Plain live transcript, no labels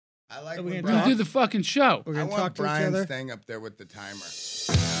I like Are when we We're gonna do the fucking show. We're I gonna want talk to each Brian's other. thing up there with the timer.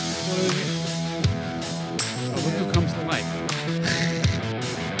 Oh, look who comes to life.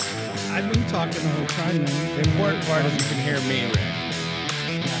 I've been talking the whole time, man. The important part is you can hear me, Ray.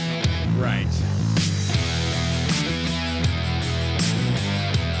 Right.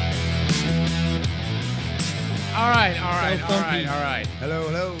 All right. Hello,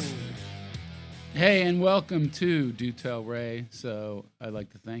 hello. Hey, and welcome to Do Tell Ray. So I'd like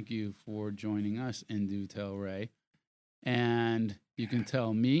to thank you for joining us in Do Tell Ray. And you can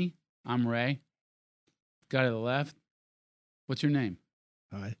tell me, I'm Ray. Guy to the left. What's your name?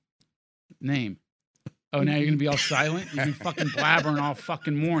 Hi. Name. Oh, now you're going to be all silent? You've been fucking blabbering all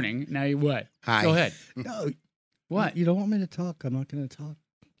fucking morning. Now you what? Hi. Go ahead. No, What? you don't want me to talk. I'm not going to talk.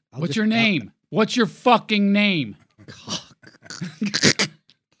 What's your name? What's your fucking name? All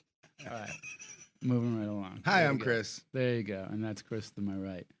right. Moving right along. Hi, There I'm you go. Chris. There you go. And that's Chris to my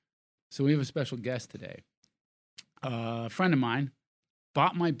right. So we have a special guest today. A friend of mine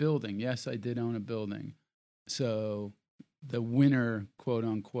bought my building. Yes, I did own a building. So the winner, quote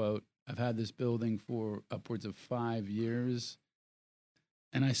unquote, I've had this building for upwards of 5 years.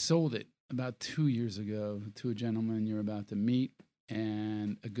 And I sold it about 2 years ago to a gentleman you're about to meet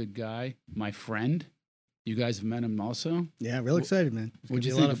and a good guy, my friend. You guys have met him also? Yeah, real excited, man. It's What'd gonna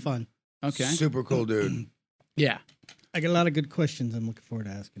you be a lot think of fun. Okay. Super cool dude. Yeah. I got a lot of good questions. I'm looking forward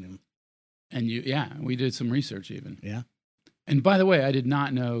to asking him. And we did some research even. Yeah. And by the way, I did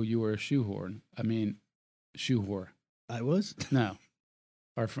not know you were a shoe whore. I was? No,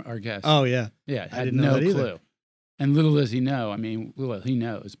 our guest. Oh, yeah. yeah, I had didn't know no that either. clue. And little does he know. I mean, well, he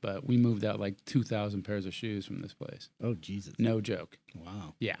knows, but we moved out like 2,000 pairs of shoes from this place. Oh, Jesus. No joke.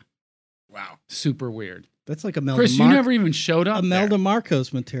 Wow. Wow. Super weird. That's like a Mel Chris, you never even showed up. Imelda there.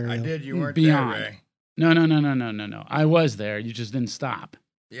 Marcos material. I did. You weren't Beyond. there, Ray. No. I was there. You just didn't stop.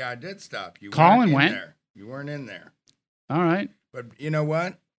 Yeah, I did stop. You Colin weren't in went. there. You weren't in there. All right. But you know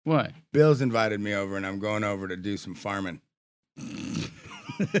what? What? Bill's invited me over, and I'm going over to do some farming.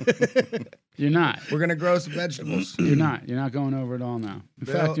 You're not. We're going to grow some vegetables. You're not. You're not going over at all now. In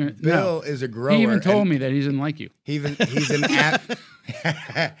fact, you're, Bill is a grower. He even told and me that he doesn't like you. he's an he's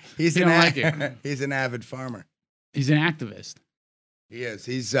He an don't like you. he's an avid farmer. He's an activist. He is.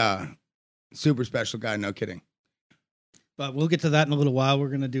 He's super special guy. No kidding. But we'll get to that in a little while. We're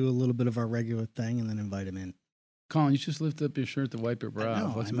going to do a little bit of our regular thing and then invite him in. Colin, you just lift up your shirt to wipe your brow. No,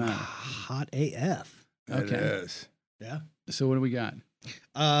 What's the I'm matter? hot AF. It Okay. is. Yeah. So what do we got?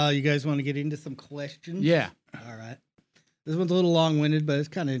 You guys want to get into some questions? Yeah. All right. This one's a little long-winded, but it's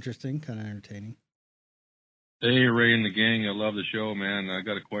kind of interesting, kind of entertaining. Hey, Ray and the gang. I love the show, man. I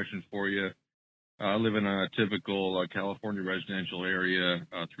got a question for you. I live in a typical California residential area,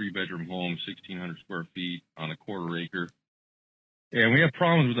 3-bedroom home, 1,600 square feet on a quarter acre. And we have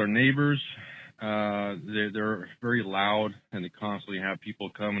problems with our neighbors. They're very loud, and they constantly have people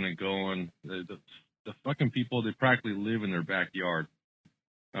coming and going. The fucking people, they practically live in their backyard.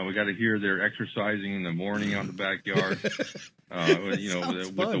 We got to hear they're exercising in the morning out in the backyard. With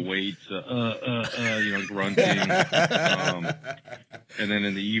the weights, grunting. And then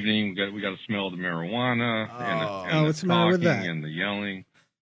in the evening, we got to smell the marijuana and what's the the matter with talking that? and the yelling.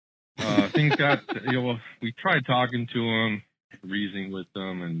 Things got, we tried talking to them, reasoning with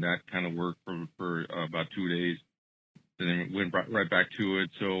them, and that kind of worked for about 2 days. And then it went right back to it.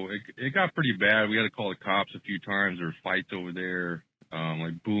 So it got pretty bad. We had to call the cops a few times. There were fights over there,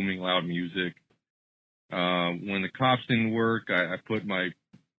 like booming loud music. When the cops didn't work, I put my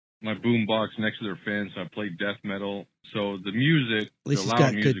boom box next to their fence. I played death metal. So the music, At least the he's loud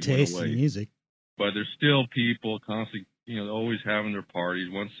got music good taste went in away. music. But there's still people constantly, always having their parties.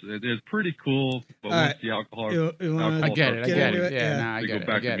 It's pretty cool, but All once right. the alcohol, You wanna- I get it. Get into it? Yeah, Yeah. no, I they get go it. I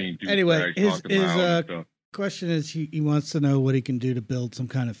back to get being it. Anyway, douchebags, talking loud and stuff. Question is, he wants to know what he can do to build some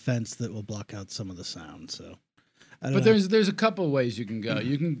kind of fence that will block out some of the sound. So, I don't But know. there's a couple of ways you can go.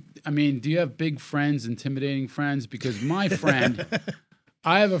 You can, do you have big friends, intimidating friends? Because my friend,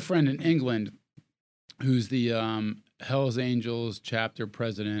 I have a friend in England who's the Hells Angels chapter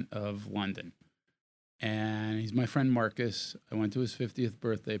president of London. And he's my friend Marcus. I went to his 50th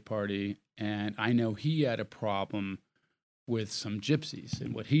birthday party, and I know he had a problem with some gypsies.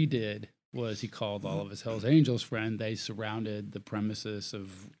 And what he did was he called all of his Hells Angels friends. They surrounded the premises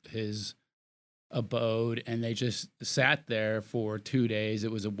of his abode, and they just sat there for 2 days.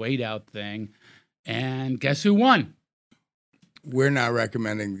 It was a wait out thing. And guess who won? We're not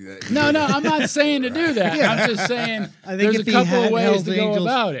recommending that. No, I'm not saying to do that. Yeah. I'm just saying I think there's if a he couple had of ways Hell's to go Angels-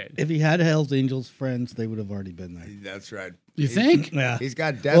 about it. If he had Hell's Angels friends, they would have already been there. That's right. You think? Yeah. He's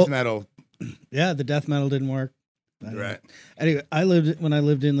got death Well- metal. Yeah, the death metal didn't work. Right. Anyway, when I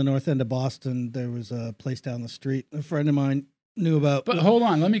lived in the north end of Boston, there was a place down the street. A friend of mine knew about. But hold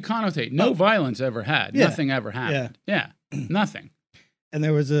on, let me connotate. No violence ever had. Yeah. Nothing ever happened. Yeah. Nothing. And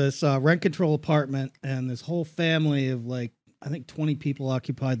there was this rent control apartment, and this whole family of like, I think 20 people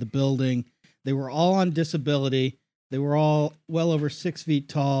occupied the building. They were all on disability. They were all well over 6 feet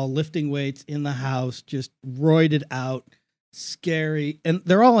tall, lifting weights in the house, just roided out, scary. And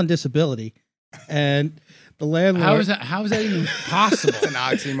they're all on disability. And the landlord. How is that even possible? It's an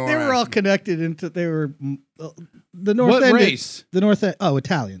oxymoron. They were all connected into. They were the north What end. race? The north end. Oh,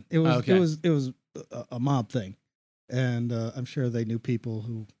 Italian. It was. Okay. It was a mob thing, and I'm sure they knew people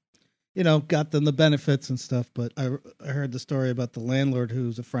who, got them the benefits and stuff. But I heard the story about the landlord,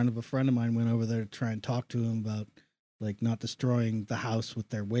 who's a friend of mine, went over there to try and talk to him about like not destroying the house with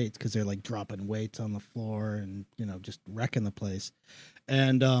their weights, because they're like dropping weights on the floor and just wrecking the place,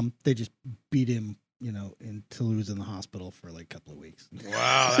 and they just beat him. Until he was in the hospital for like a couple of weeks.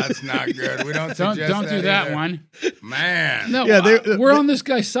 Wow, that's not good. We don't Don't suggest do that either. one. Man. No, Yeah, we're on this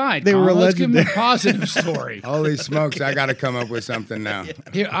guy's side. they were Colin. Let's give him a legendary. positive story. Holy smokes, I got to come up with something now.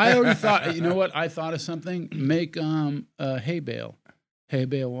 Here, I already thought. You know what? I thought of something. Make a hay bale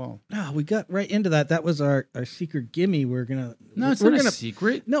wall. No, we got right into that. That was our secret gimme. No, it's we're not gonna, a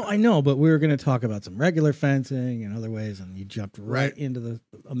secret. No, I know, but we were going to talk about some regular fencing and other ways, and you jumped right Right. into the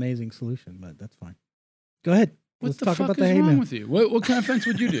amazing solution. But that's fine. Go ahead. What Let's the talk fuck about is the hay wrong mail. with you? What kind of fence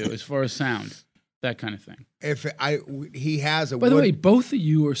would you do as far as sound, that kind of thing? He has a By the wood- way, both of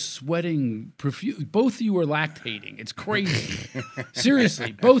you are sweating profuse. Both of you are lactating. It's crazy.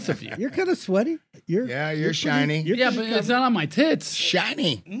 Seriously, both of you. You're kind of sweaty. You're shiny. you're Yeah, pretty but it's not on my tits.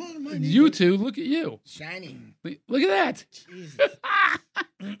 Shiny. You two, look at you. Shiny. Look at that.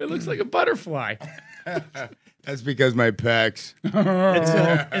 It looks like a butterfly. That's because my pecs.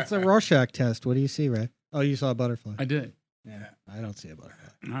 It's a Rorschach test. What do you see, Ray? Oh, you saw a butterfly. I did. Yeah, I don't see a butterfly.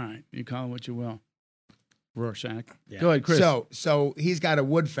 All right, you call it what you will. Rorschach. Yeah. Go ahead, Chris. So he's got a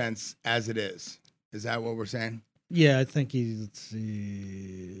wood fence as it is. Is that what we're saying? Yeah, I think let's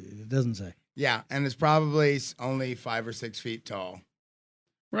see. It doesn't say. Yeah, and it's probably only 5 or 6 feet tall.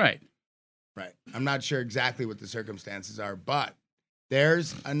 Right. Right. I'm not sure exactly what the circumstances are, but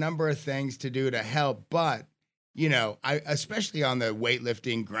there's a number of things to do to help. But, I especially on the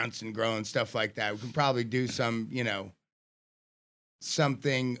weightlifting, grunts and groans, stuff like that, we can probably do some,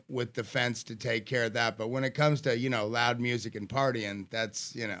 something with the fence to take care of that. But when it comes to, loud music and partying,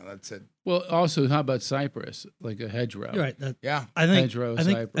 that's it. Well, also, how about cypress, like a hedgerow? You're right. Yeah. I think Hedgerow, a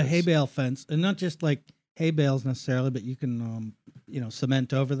cypress. hay bale fence, and not just like hay bales necessarily, but you can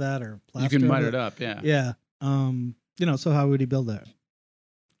cement over that or You plaster can mud over it up, yeah. Yeah. So how would he build that?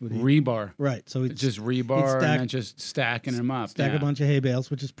 Would he, Rebar. right. So It's just rebar stack- and then just stacking them up. stack yeah. a bunch of hay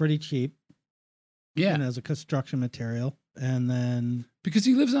bales, which is pretty cheap, Yeah, and as a construction material, and then because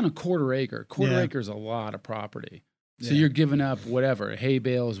he lives on a quarter acre. Quarter Yeah. acre is a lot of property. So Yeah. you're giving up whatever hay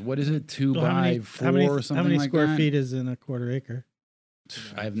bales. What is it, 2 Well, by 4 or something how many like square that? feet is in a quarter acre?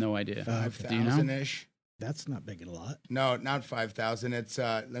 I have no idea. Do you know? 5,000-ish. That's not big a lot. No, not 5,000. It's,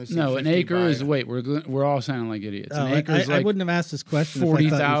 let me see. No, an 50 acre by- is. Wait, we're all sounding like idiots. Oh, An acre is I like wouldn't have asked this question. if I thought you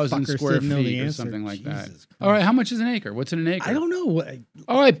 40,000 fuckers square didn't know the feet or answer. something like that. Jesus All right, Christ. how much is an acre? What's in an acre? I don't know.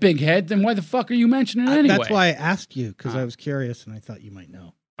 All right, big head. Then why the fuck are you mentioning it anyway? That's why I asked you, because Ah. I was curious and I thought you might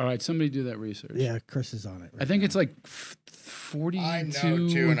know. All right, somebody do that research. Yeah, Chris is on it. I think it's like 42. I know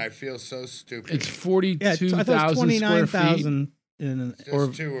too, and I feel so stupid. It's I thought it 42,000 was square feet 29,000 in an. It's or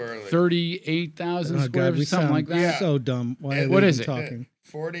too early. 38,000 Oh, square God, we feet, something sound like that. so dumb. Why are What we is even it? talking?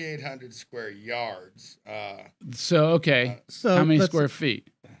 4,800 square yards. So okay, So how many let's- square feet?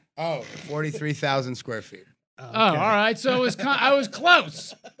 43,000 square feet. Oh, all right. So it was I was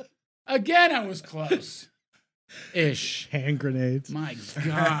close. Again, I was close. Ish. Hand grenades, My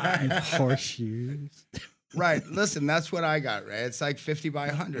God. horseshoes. Right. Listen, that's what I got, right? It's like 50 by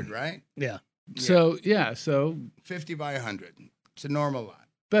 100, right? Yeah. So yeah. So 50 by 100. It's a normal lot.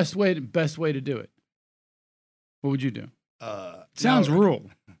 best way to do it. What would you do? Sounds no, rural.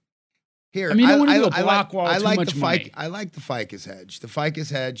 Here, I mean, you don't wanna do a block wall, I too like much the money. I like the ficus hedge. The ficus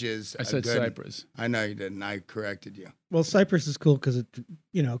hedge is. I said good, cypress. I know you didn't. I corrected you. Well, cypress is cool because it,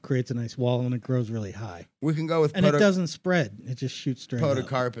 creates a nice wall and it grows really high, We can go with and it doesn't spread. It just shoots straight up.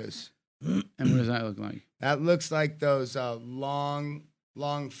 podocarpus. And what does that look like? That looks like those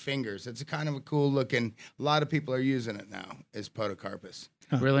long fingers. It's a kind of a cool looking. A lot of people are using it now. Is podocarpus?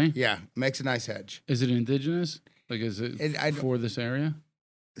 Huh. Really? Yeah, makes a nice hedge. Is it indigenous? Like, is it I don't- for this area?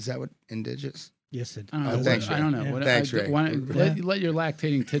 Is that what indigenous? Yes, it. I don't know. Oh, thanks, I Ray. don't know. Yeah. What, Thanks, Ray. Let your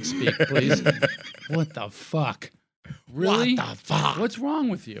lactating tits speak, please. What the fuck? Really? What the fuck? What's wrong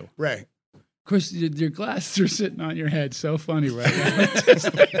with you? Ray, Chris, your glasses are sitting on your head. So funny right now.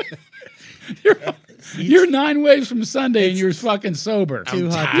 You're 9 waves from Sunday and you're fucking sober. Too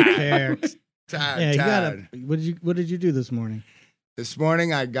hot to care. Tired. Yeah, what did you do this morning? This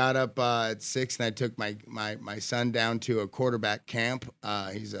morning I got up at 6 and I took my son down to a quarterback camp.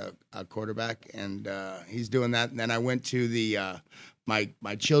 He's a quarterback and he's doing that. And then I went to the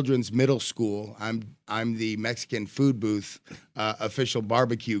my children's middle school. I'm the Mexican food booth official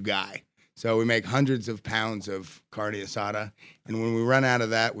barbecue guy. So we make hundreds of pounds of carne asada, and when we run out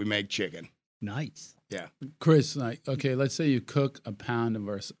of that, we make chicken. Nice. Yeah. Chris, okay, let's say you cook a pound of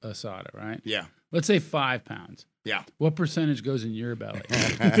asada, right? Yeah. Let's say 5 pounds. Yeah. What percentage goes in your belly?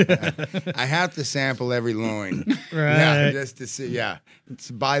 I have to sample every loin. Right. Yeah, just to see. Yeah. It's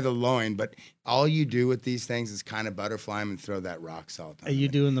by the loin. But all you do with these things is kind of butterfly them and throw that rock salt on Are you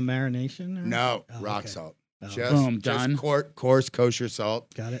it. doing the marination? Or? No, Oh, rock okay. salt. Oh. Boom, done. Just coarse kosher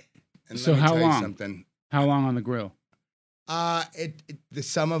salt. Got it. And So let me how tell you long? something. How long on the grill?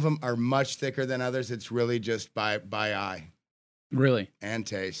 Some of them are much thicker than others. It's really just by eye Really? and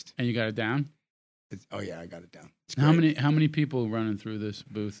taste. And you got it down? Oh yeah, I got it down. It's How great. many people running through this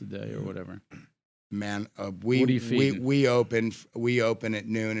booth a day or whatever? Man, What are you feeding? we open at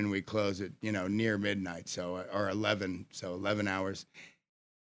noon and we close at near midnight, so or 11, so 11 hours.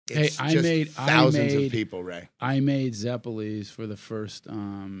 Hey, It's I just made- thousands of people, Ray. I made Zeppelis for the first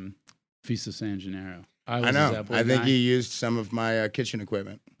Feast of San Gennaro. I was a know. Zeppeli I think guy. you used some of my kitchen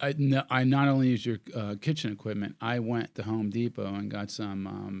equipment. I not only used your kitchen equipment, I went to Home Depot and got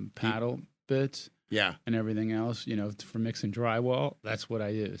some paddle bits Yeah, and everything else, for mixing drywall. That's what I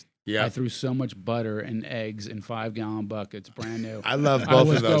used. yeah. I threw so much butter and eggs in 5-gallon buckets, brand new. I love I both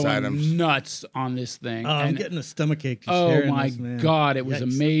was of those going items. nuts on this thing. Oh, I'm and getting a stomachache. Just oh hearing my this, man. God, it was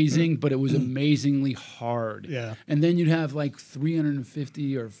Yikes. amazing, but it was amazingly hard. Yeah. And then you'd have like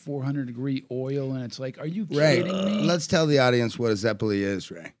 350 or 400 degree oil, and it's like, are you Ray, kidding me? let's tell the audience what a Zeppeli is,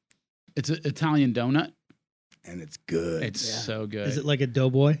 Ray. It's an Italian donut. And it's good. It's Yeah. so good. Is it like a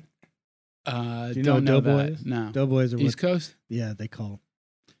doughboy? Do you know don't what know doughboy that. is? No. Doughboys are what? East Coast? Yeah, they call.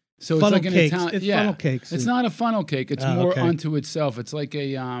 So Funnel it's like cakes. an Italian. It's yeah. funnel cakes. It's not a funnel cake. It's Oh, more okay. unto itself. It's like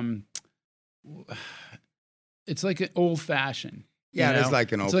it's like an old fashioned. yeah, it is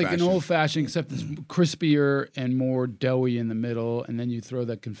like an old It's like fashioned. an old fashioned, except it's crispier and more doughy in the middle, and then you throw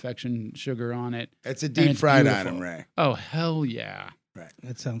the confection sugar on it. It's a and deep it's fried beautiful. item, Ray. Oh hell yeah!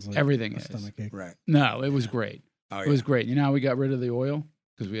 That sounds like Everything a is. stomachache. Right. No, it was great. Oh, It was great. You know how we got rid of the oil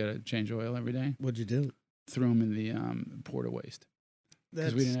because we had to change oil every day. What'd you do? Threw them in the porta waste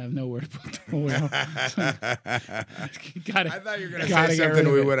because we That's- didn't have nowhere to put the oil. I thought you were going to Gotta say get rid something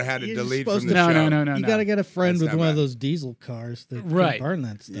of we it. would have had to You're delete supposed from the to- show. No. You got to get a friend That's with not one of bad. those diesel cars that can Right. burn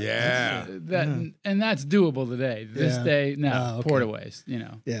that stuff. Yeah. And that's doable today. This Yeah. day, no, Oh, okay. porta waste.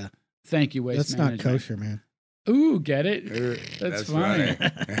 Yeah. Thank you, waste That's management. not kosher, man. Ooh, get it? Ooh, That's funny.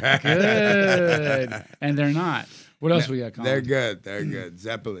 funny. Good. And they're not. What else we got, Colin? They're good. They're good.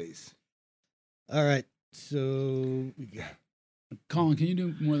 Zeppelis. All right. So Colin, can you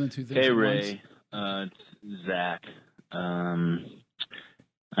do more than 2 things Hey at Ray, it's Zach.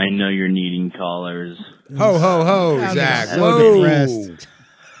 I know you're needing callers. Ho, ho, ho, I'm Zach. so Whoa. depressed.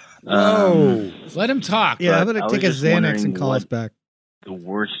 Whoa. once? Let him talk. Yeah, I'm But gonna I take a was just Xanax wondering and call us what- back. The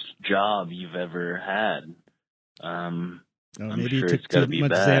worst job you've ever had. Oh, I'm maybe sure you it's took gotta too be much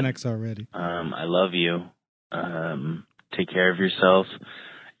bad. Xanax already. I love you. Take care of yourself.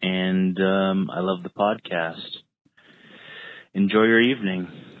 And I love the podcast. Enjoy your evening.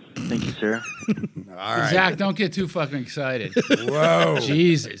 Thank you, sir. All right. Zach, don't get too fucking excited. Whoa.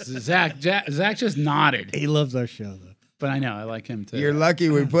 Jesus. Zach just nodded. He loves our show, though. But I know, I like him too. You're lucky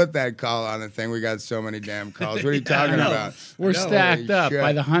we put that call on the thing. We got so many damn calls. What are you talking know. about? We're No, stacked you up should.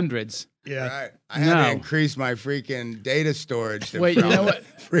 by the hundreds. Yeah. Right. I had No. to increase my freaking data storage. To Wait, you know fill what?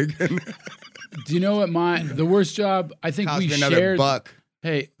 Freaking Do you know what the worst job I think cost we me another shared? $1.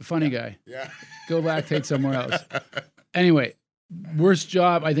 Hey, funny guy. Yeah. Go lactate somewhere else. Anyway, worst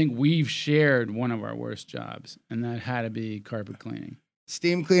job, I think we've shared one of our worst jobs, and that had to be carpet cleaning.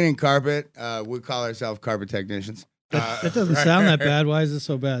 Steam cleaning carpet. We call ourselves carpet technicians. That doesn't sound that bad. Why is it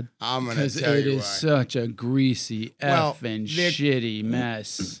so bad? I'm gonna Because tell it you is why. such a greasy, Well, effing, the- shitty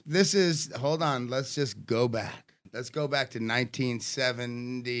mess. This is. Hold on. Let's just go back. Let's go back to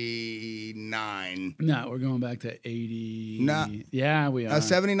 1979. No, we're going back to 80. No. Yeah, we are.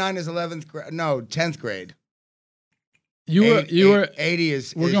 79 is 11th grade. No, 10th grade. you were. 80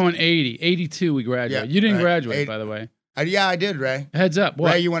 is. We're going 80. 82 we graduated. Yeah, You didn't right. graduate, 80. by the way. Yeah, I did, Ray. Heads up.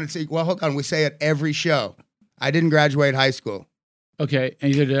 What? Ray, you want to see? Well, hold on. We say it every show. I didn't graduate high school. Okay,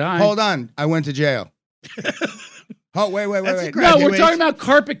 and neither did I. Hold on. I went to jail. Oh, wait. That's a wait. No, we're graduation. talking about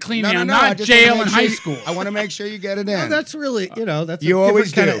carpet cleaning, No, not I just wanna jail make and sure high you- school. I want to make sure you get it in. Well, that's really, that's You a always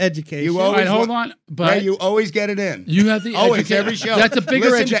different kind do. of education. You All right, always hold want- on. But Ray, you always get it in. you have the Always, education. every show. That's a bigger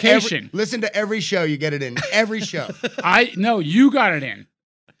Listen to education. listen to every show. You get it in. Every show. No, you got it in.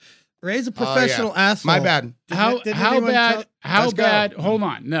 Ray's a professional asshole. My bad. How Didn't how anyone bad? tell- How Let's go. bad? Hold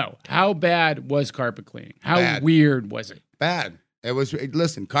on. No. How bad was carpet cleaning? How Bad. weird was it? Bad. It was.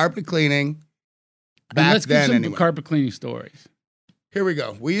 Listen, carpet cleaning. And Back let's get then, some anyway. carpet cleaning stories. Here we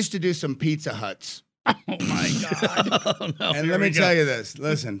go. We used to do some Pizza Huts. Oh my god! Oh, no, And here let me we go. tell you this.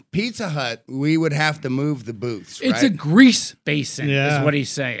 Listen, Pizza Hut, we would have to move the booths, It's right? a grease basin, Yeah. is what he's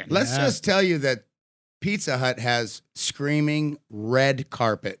saying. Let's Yeah. just tell you that Pizza Hut has screaming red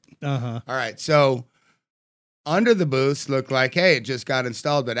carpet. Uh-huh. All right, so under the booths look like, hey, it just got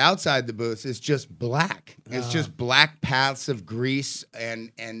installed, but outside the booths, it's just black. It's just black paths of grease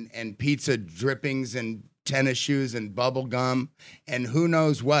and pizza drippings and tennis shoes and bubble gum and who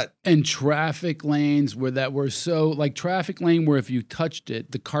knows what. And traffic lanes were so like traffic lane where if you touched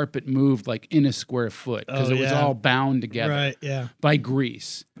it, the carpet moved like in a square foot because Oh, it was yeah. all bound together Right, yeah. by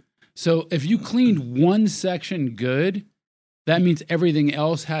grease. So if you cleaned one section good, that means everything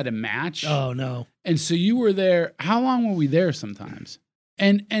else had to match. Oh, no. And so you were there. How long were we there sometimes?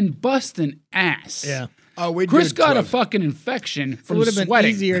 And busting ass. Yeah. Oh, we Chris got a 12. fucking infection It from would have been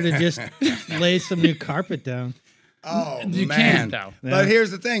sweating. easier to just lay some new carpet down. Oh, You man. can't though. But Yeah. here's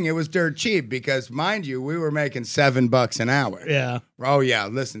the thing, it was dirt cheap because, mind you, we were making $7 an hour. Yeah. Oh yeah,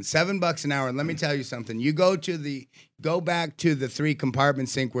 listen, $7 an hour. And let me tell you something. You go back to the 3 compartment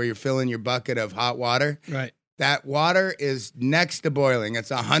sink where you're filling your bucket of hot water. Right. That water is next to boiling.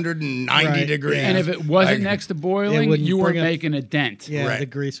 It's 190 Right, degrees. yeah. And if it wasn't Like- next to boiling, wouldn't you were bring up- making a dent. Yeah, Right. the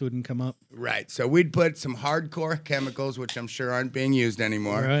grease wouldn't come up. Right. So we'd put some hardcore chemicals, which I'm sure aren't being used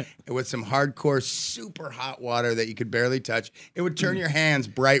anymore, Right. with some hardcore super hot water that you could barely touch. It would turn your hands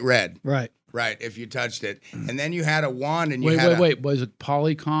bright red. Right. Right, if you touched it. And then you had a wand and you Wait, had wait. Was it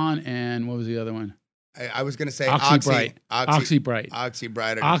Polycon and what was the other one? I was going to say Oxy-Bright. Oxy Oxy-Bright.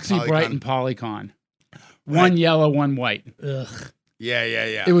 Oxy-Bright. or Oxy-Bright Polycon. and Polycon. Right. One yellow, one white. Ugh.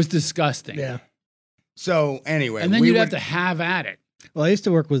 Yeah. It was disgusting. Yeah. So anyway, And then we you'd would- have to have at it. Well, I used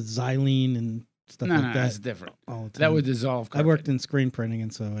to work with xylene and stuff No, like no, that. that's different. all the time. That would dissolve I carpet. worked in screen printing,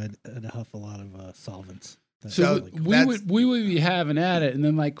 and so I had to huff a lot of solvents. That's So really cool. we would be having at it, and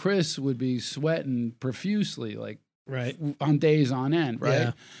then like Chris would be sweating profusely, like Right. on days on end, right?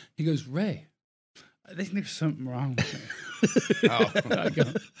 Yeah. He goes, Ray, I think there's something wrong with me. Oh.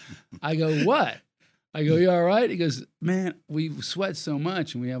 I go, what? I go, you all right? He goes, man, we sweat so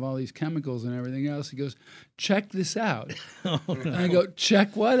much and we have all these chemicals and everything else. He goes, check this out. Oh, And I go,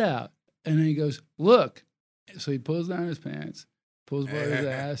 check what out? And then he goes, look. So he pulls down his pants, pulls by his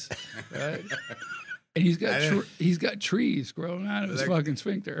ass, right? And he's got trees growing out of his Like- fucking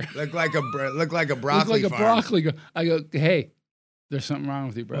sphincter. Look like a broccoli Look like a farm. broccoli. I go, hey, there's something wrong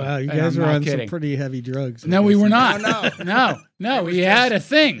with you, bro. Wow, you And guys I'm were not on kidding. some pretty heavy drugs. No, we were not. No. No. was He just- had a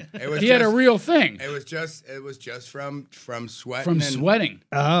thing. it was He had a just- real thing It was just from sweating. from and- sweating.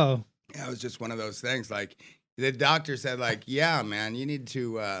 Oh, Yeah, it was just one of those things. Like the doctor said, like, yeah, man, you need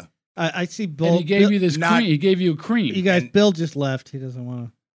to. I see Bill. And he gave you this not- cream. He gave you a cream. You guys, and- Bill just left. He doesn't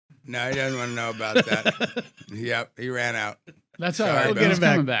want No, he doesn't want to know about that. Yep, he ran out. That's all Sorry, right. to. I'll Bill. get He's him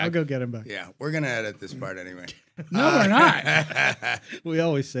back. coming back. I'll go get him back. Yeah, we're gonna edit this part anyway. No, we're not. We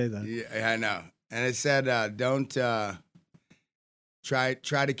always say that. Yeah, I know. And it said, don't try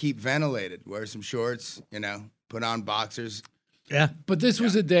to keep ventilated. Wear some shorts. Put on boxers. Yeah. But this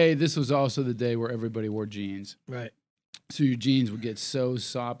was a day. This was also the day where everybody wore jeans. Right. So your jeans would get so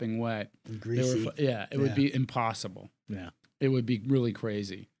sopping wet. And They were greasy. it would Yeah. be impossible. Yeah. It would be really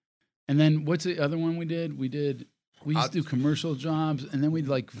crazy. And then what's the other one we did? We used to do commercial jobs, and then we'd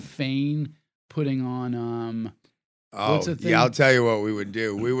like feign putting on Oh, What's the thing? yeah, I'll tell you what we would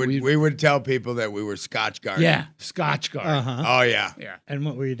do. We'd- We would tell people that we were Scotch guarding. yeah, Scotch guard. Uh-huh. Oh yeah. Yeah. And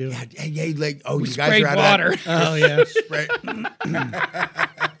what were you doing? Hey, like, oh, We you guys sprayed are out water. Oh, yeah. Spray.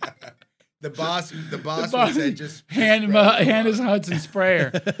 The boss would say just hand spray his Hudson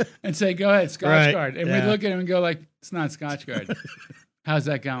sprayer and say, "Go ahead, Scotch Right, guard." And yeah. we'd look at him and go, "Like, it's not Scotch guard. How's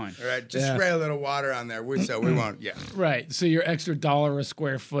that going?" All right, just Yeah. spray a little water on there. So we won't. Yeah, Right. So your extra $1 a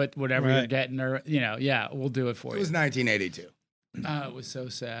square foot, whatever you're Right. getting, or yeah, we'll do it for it you. was 1982. It was so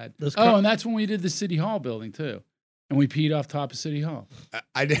sad. Those Oh, and that's when we did the City Hall building too, and we peed off top of City Hall.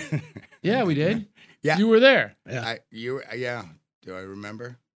 I did. Yeah, we did. Yeah. You were there. Yeah. Yeah. Do I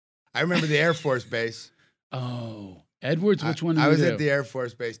remember? I remember the Air Force Base. Oh, Edwards. Which one did I we was do? at the Air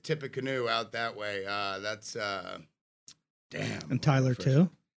Force Base, Tippecanoe, out that way. That's damn. And Tyler, too?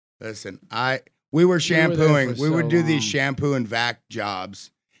 Listen, We were there shampooing. for We so would do these long. shampoo and vac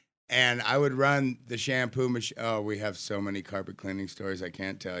jobs, and I would run the shampoo machine. Oh, we have so many carpet cleaning stories I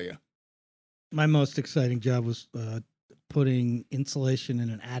can't tell you. My most exciting job was putting insulation in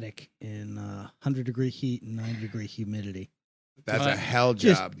an attic in 100-degree heat and 90-degree humidity. That's a hell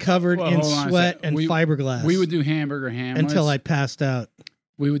Just job. covered Well, in hold on a sweat sec. and fiberglass. We would do hamburger hamlets. until I passed out.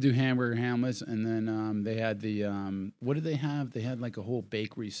 We would do hamburger hamlets, and then they had the what did they have? They had like a whole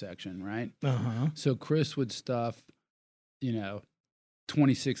bakery section, right? Uh-huh. So Chris would stuff,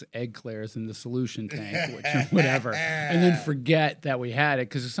 26 egg clairs in the solution tank, which whatever, and then forget that we had it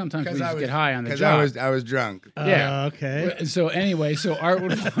because sometimes we just get high on the job. I was drunk. Yeah. Okay. So anyway, so Art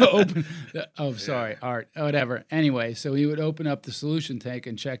would open. Art. Whatever. Anyway, so he would open up the solution tank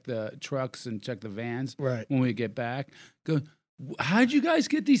and check the trucks and check the vans. Right. When we get back, go. How'd you guys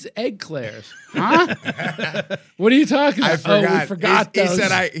get these egg clairs? Huh? What are you talking about? I forgot. Oh, we forgot those.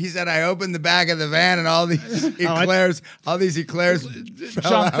 He said I opened the back of the van and all these eclairs, Jumped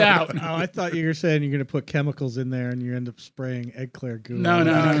out. Oh, I thought you were saying you're going to put chemicals in there and you end up spraying egg clear goo. No. all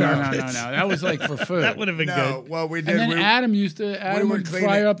over the No. carpets. That was like for food. That would have been No, good. well, we And did. then Adam would cleaning-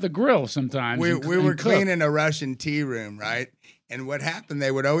 fire up the grill sometimes. We and were cook. cleaning a Russian tea room, right? And what happened?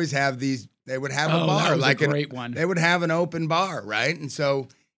 They would always have these. They would have a Oh, bar, that was like a great one. They would have an open bar, right? And so,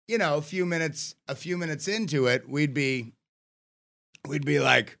 a few minutes into it, we'd be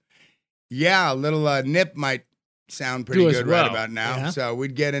like, yeah, a little nip might sound pretty Do as good well. right about now. Yeah. So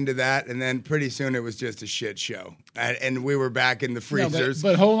we'd get into that, and then pretty soon it was just a shit show, and we were back in the No, freezers.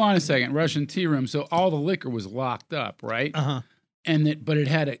 but hold on a second. Russian tea room. So all the liquor was locked up, right? Uh-huh. But it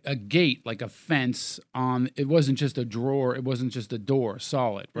had a gate, like a fence on. It wasn't just a drawer. It wasn't just a door,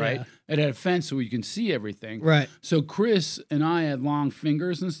 solid, right? Yeah. It had a fence so you can see everything. Right. So Chris and I had long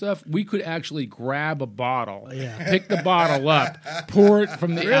fingers and stuff. We could actually grab a bottle, Yeah. pick the bottle up, pour it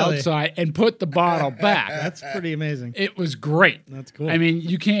from the Really? outside, and put the bottle back. That's pretty amazing. It was great. That's cool. I mean,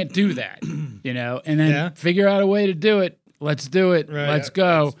 you can't do that, and then Yeah. figure out a way to do it. Let's do it. Right. Let's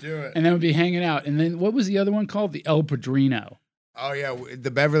go. Let's do it. And then we'd be hanging out. And then what was the other one called? The El Padrino. Oh yeah,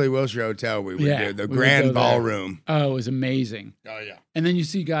 the Beverly Wilshire Hotel. We would Yeah, do the we would Grand go there. Ballroom. Oh, it was amazing. Oh yeah. And then you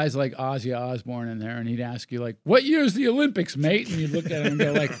see guys like Ozzy Osbourne in there, and he'd ask you like, "What year's the Olympics, mate?" And you'd look at him and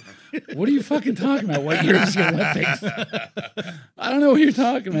go like, "What are you fucking talking about? What year's the Olympics?" I don't know what you're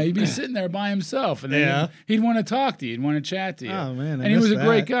talking about. He'd be sitting there by himself, and then Yeah. he'd want to talk to you. He'd want to chat to you. Oh, man, I and he was a missed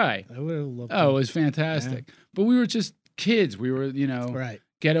great that. guy. I would have loved Oh, it was fantastic. But we were just kids. We were, Right.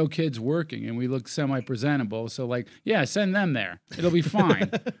 ghetto kids working, and we looked semi-presentable. So like, yeah, send them there. It'll be fine.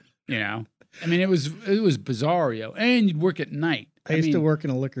 I mean, it was bizarro, and you'd work at night. I used to mean, work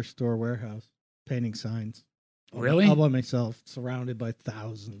in a liquor store warehouse painting signs. Really? All by myself, surrounded by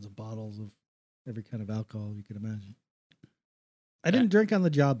thousands of bottles of every kind of alcohol you could imagine. I didn't drink on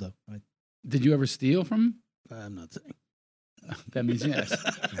the job, though. Did you ever steal from I'm not saying. him? That means yes.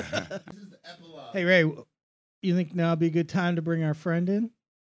 Hey, Ray, you think now would be a good time to bring our friend in?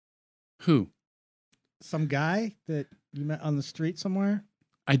 Who? Some guy that you met on the street somewhere?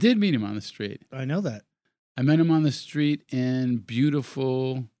 I did meet him on the street. I know that. I met him on the street in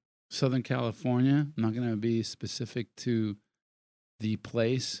beautiful Southern California. I'm not going to be specific to the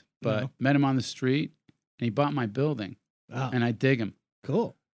place, but No. met him on the street, and he bought my building, Wow. and I dig him.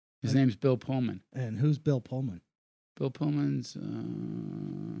 Cool. His name's Bill Pullman. And who's Bill Pullman? Bill Pullman's.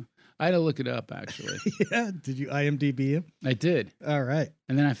 I had to look it up actually. Yeah. Did you IMDb him? I did, All right.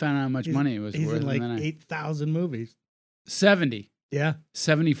 and then I found out how much money it was He's worth. in like and then 8,000 movies. 70, Yeah.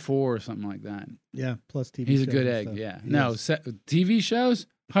 74 or something like that. Yeah. Plus TV He's a shows good and egg. stuff. Yeah. He No, is. TV shows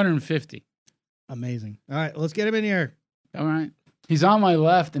 150. Amazing. All right. Let's get him in here. All right. He's on my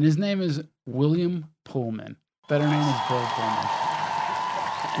left, and his name is William Pullman. Better name is Bill Pullman.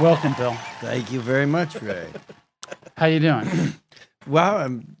 Welcome, Bill. Thank you very much, Ray. How you doing? Well,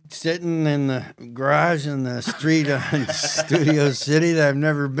 I'm sitting in the garage in the street on Studio City that I've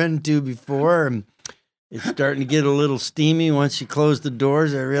never been to before, and it's starting to get a little steamy. Once you close the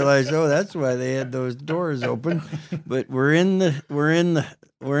doors, I realized, oh, that's why they had those doors open. But we're in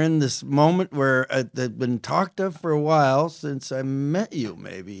this moment where they've been talked of for a while since I met you.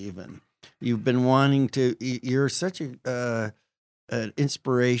 Maybe even you've been wanting to. You're such an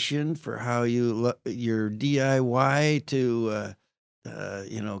inspiration for how your DIY to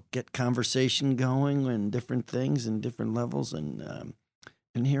get conversation going and different things and different levels,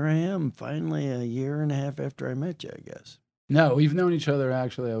 and here I am finally a year and a half after I met you, I guess. No, we've known each other.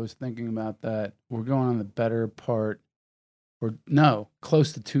 Actually, I was thinking about that. We're going on the better part,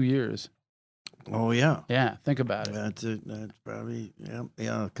 close to 2 years. Oh yeah, Yeah, think about it. that's probably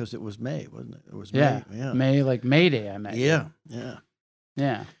yeah, because it was May, wasn't it? It was Yeah, May. Yeah, May Day. I met you. yeah.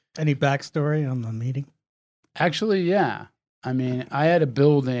 Yeah. Any backstory on the meeting? Actually, yeah. I mean, I had a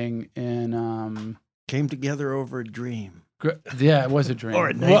building in. Came together over a dream. Yeah, it was a dream. Or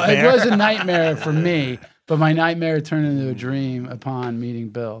a Well, it nightmare. was a nightmare for me, but my nightmare turned into a dream upon meeting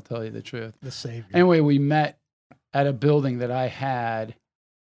Bill. Tell you the truth. The savior. Anyway, we met at a building that I had,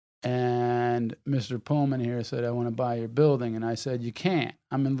 and Mr. Pullman here said, "I want to buy your building," and I said, "You can't.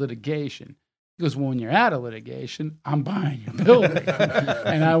 I'm in litigation." He goes, "Well, when you're out of litigation, I'm buying your building."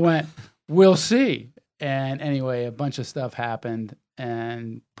 And I went, "We'll see." And anyway, a bunch of stuff happened,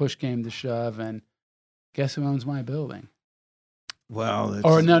 and push came to shove, and guess who owns my building? Well, that's,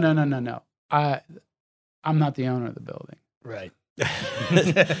 Or no. I'm not the owner of the building. Right.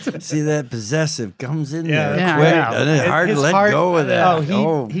 see that possessive comes in Yeah. there Yeah, quick. I know. Doesn't it? Hard to His let heart- go of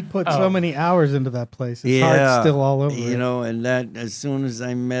that. He put so Oh. many hours into that place. His heart's still all over You it. know, and that as soon as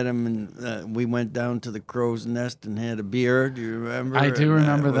I met him, and we went down to the Crow's Nest and had a beer. Do you remember? I do And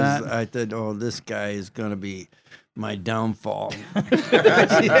remember that. I thought, oh, this guy is going to be my downfall. Really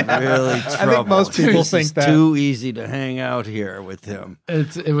trouble. I think most people This think is that. too easy to hang out here with him.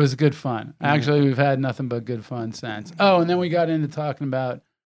 It was good fun. Actually, we've had nothing but good fun since. Oh, and then we got into talking about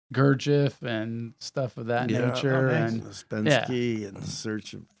Gurdjieff and stuff of that Yeah. nature. Oh, nice. And Uspensky and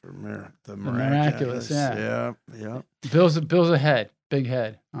searching for the miraculous, yeah. yeah. Bill's a head, big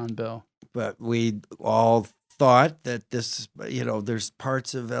head on Bill. But we all thought that this, there's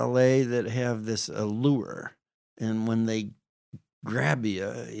parts of LA that have this allure. And when they grab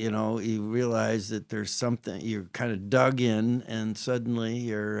you, you realize that there's something, you're kind of dug in, and suddenly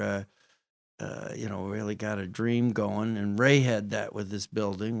you're, really got a dream going. And Ray had that with this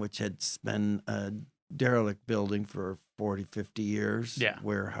building, which had been a derelict building for 40, 50 years. Yeah.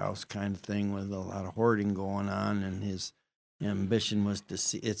 Warehouse kind of thing with a lot of hoarding going on. And his ambition was to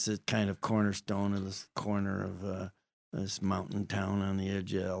see, it's a kind of cornerstone of this corner of this mountain town on the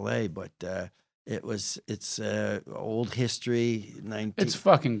edge of LA. But it's old history. It's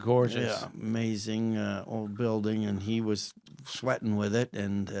fucking gorgeous. Yeah, amazing old building, and he was sweating with it.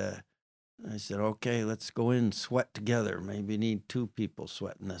 And I said, "Okay, let's go in and sweat together. Maybe need two people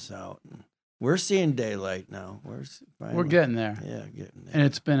sweating this out." And we're seeing daylight now. We're getting there. Yeah, getting there. And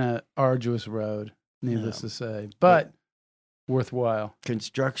it's been an arduous road, needless Yeah. to say, but worthwhile.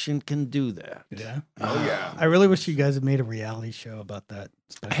 Construction can do that. Yeah. Oh yeah. I really wish you guys had made a reality show about that.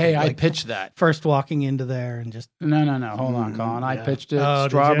 especially, Hey, I like, pitched that. first walking into there and just No. Hold on, Colin. I Yeah. pitched it. Oh, did ya?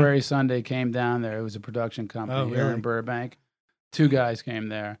 Strawberry Sunday came down there. It was a production company Oh, here really? in Burbank. Two guys came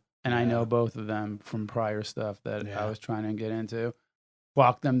there, and I Yeah. know both of them from prior stuff that Yeah. I was trying to get into.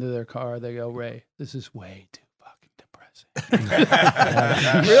 Walk them to their car. They go, "Ray, this is way too fucking depressing."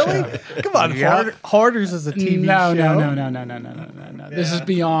 really? Come on, Yeah. Hoarders is a TV No. show. This is Yeah.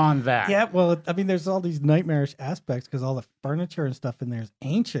 beyond that. Yeah, well, I mean, there's all these nightmarish aspects because all the furniture and stuff in there is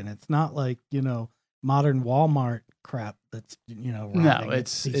ancient. It's not like modern Walmart crap that's No, rotting.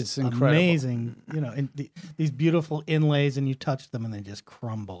 it's these incredible. amazing, and these beautiful inlays, and you touch them and they just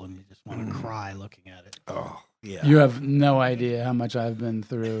crumble, and you just want to cry looking at it. Oh, yeah. You have no idea how much I've been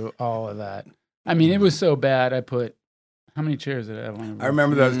through all of that. I mean, it was so bad. I put how many chairs did I have on the roof? I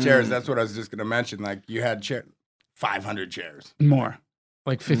remember those chairs. That's what I was just going to mention. Like you had 500 chairs. More,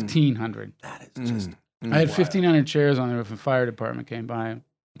 like 1,500. That is just. I had 1,500 chairs on the roof, and fire department came by.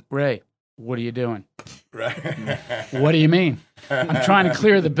 Ray, what are you doing? Right. What do you mean? I'm trying to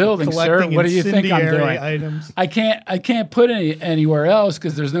clear the building, sir. Collecting What do you think I'm incendiary doing? items. I can't put anywhere else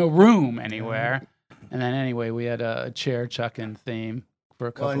because there's no room anywhere. And then anyway, we had a chair chucking theme for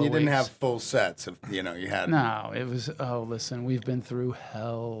a couple Well, and you of didn't weeks. have full sets of, you had. No, it was. Oh, listen, we've been through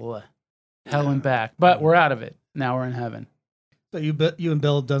hell and back, but we're out of it. Now we're in heaven. So you and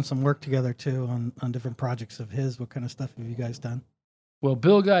Bill have done some work together too on different projects of his. What kind of stuff have you guys done? Well,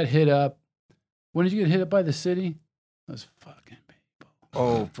 Bill got hit up. When did you get hit up by the city? Those fucking people.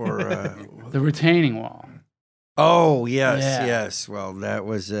 Oh, for The retaining wall. oh yes, Yeah. yes. Well, that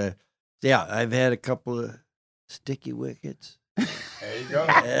was I've had a couple of sticky wickets. There you go.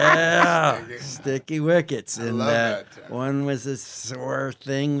 Yeah, There you go. sticky wickets, I and love that. one was a sore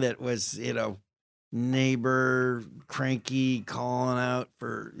thing that was neighbor cranky calling out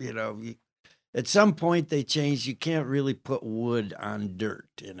for at some point they changed. You can't really put wood on dirt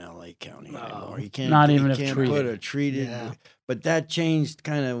in LA County anymore. You can't. Not even you if can't treated. put a treated. Yeah. But that changed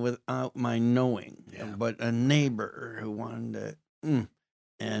kind of without my knowing. Yeah. But a neighbor who wanted to,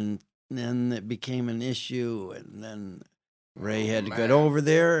 and then it became an issue, and then Ray had to get over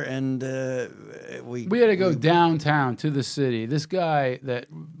there, and we We had to go downtown to the city. This guy that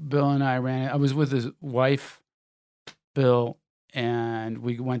Bill and I ran, I was with his wife, Bill, and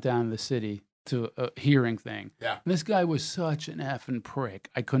we went down to the city to a hearing thing. Yeah. And this guy was such an effing prick.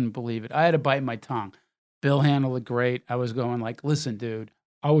 I couldn't believe it. I had to bite my tongue. Bill handled it great. I was going like, listen, dude,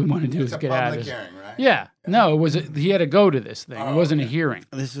 all we want to do It's is a get out of public this. hearing, right? Yeah. No, it was he had to go to this thing. It wasn't a hearing.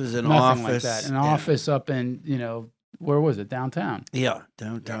 This was an Nothing office. like that. An office up in, where was it? Downtown. Yeah,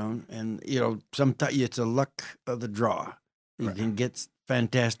 downtown. And, sometimes it's a luck of the draw. You can get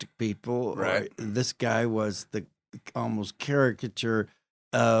fantastic people. Right. This guy was the almost caricature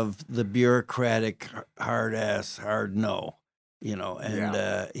of the bureaucratic hard ass, hard no.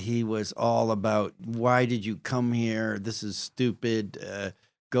 He was all about, why did you come here? This is stupid.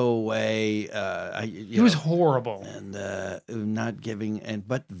 Go away. He was horrible. And not giving,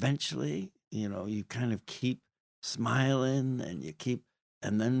 but eventually, you kind of keep smiling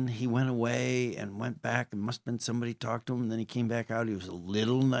and then he went away and went back, and must have been somebody talked to him, and then he came back out. He was a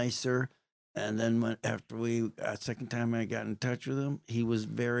little nicer. And then after second time I got in touch with him, he was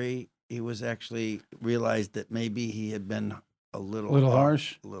actually realized that maybe he had been a little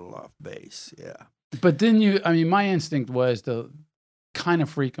harsh, a little off base. Yeah. But didn't my instinct was to kind of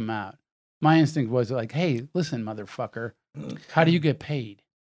freak him out. My instinct was like, hey, listen, motherfucker, how do you get paid?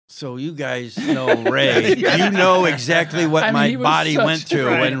 So you guys know Ray. You know exactly what my body went through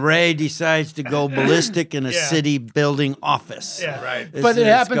when Ray decides to go ballistic in a city building office. Yeah, right. But it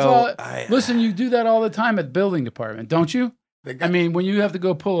happens listen, you do that all the time at the building department, don't you? When you have to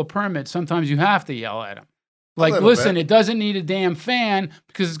go pull a permit, sometimes you have to yell at them. Like, listen, it doesn't need a damn fan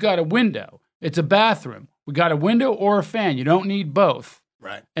because it's got a window. It's a bathroom. We got a window or a fan. You don't need both.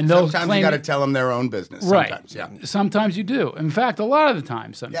 Right. And sometimes you got to tell them their own business. Sometimes, right. Yeah. Sometimes you do. In fact, a lot of the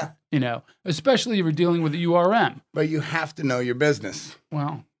time, especially if you're dealing with the URM. But you have to know your business.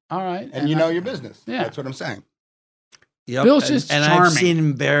 Well, all right. And you know your business. Yeah. That's what I'm saying. Yep. Bill's just charming. And I've seen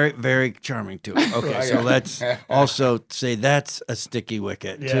him very, very charming too. Okay, so let's also say that's a sticky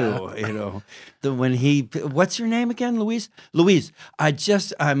wicket too. What's your name again, Louise? Louise, need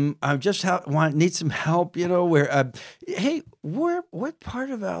some help. What part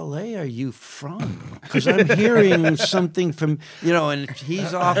of LA are you from? Because I'm hearing something from and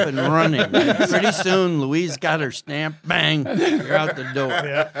he's off and running. Pretty soon, Louise got her stamp. Bang, you're out the door.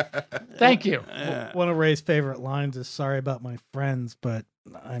 Yeah. Thank you. One of Ray's favorite lines is "Sorry about my friends, but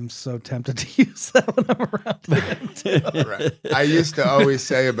I'm so tempted to use that when I'm around him." Right. I used to always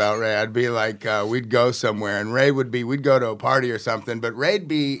say about Ray, I'd be like, we'd go somewhere, and we'd go to a party or something, but Ray'd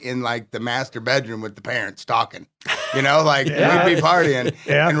be in like the master bedroom with the parents talking. We'd be partying,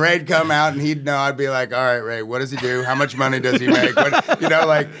 and Ray'd come out, and he'd know. I'd be like, "All right, Ray, what does he do? How much money does he make?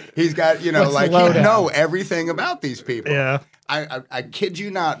 He's got, he'd know everything about these people." Yeah. I kid you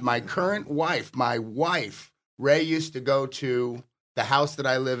not. My wife, Ray used to go to the house that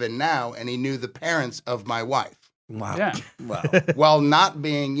I live in now, and he knew the parents of my wife. Wow. Yeah. Wow. While not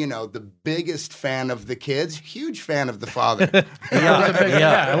being, the biggest fan of the kids, huge fan of the father.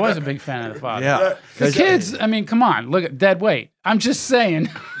 I was a big fan of the father. Yeah. The kids, come on, look at dead weight. I'm just saying.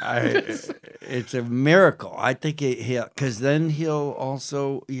 It's a miracle. I think because then he'll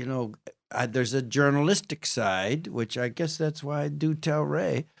also, there's a journalistic side, which I guess that's why I do tell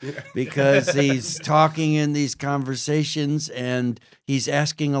Ray, because he's talking in these conversations and he's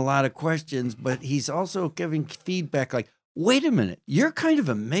asking a lot of questions, but he's also giving feedback like, wait a minute, you're kind of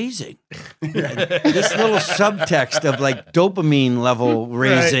amazing. This little subtext of like dopamine level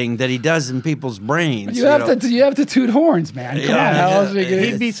raising that he does in people's brains. You have to toot horns, man. Come on, how else are you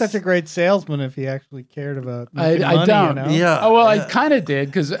gonna- He'd be such a great salesman if he actually cared about I money, don't. Yeah. Oh, well, I kind of did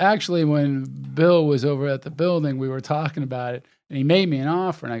because actually when Bill was over at the building, we were talking about it, and he made me an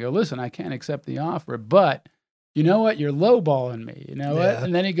offer, and I go, listen, I can't accept the offer, but you know what? You're lowballing me. You know what?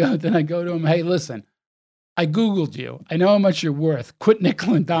 And then I go to him, hey, listen, I Googled you. I know how much you're worth. Quit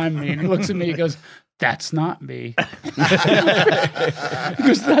nickel and dime me. And he looks at me, he goes, that's not me. He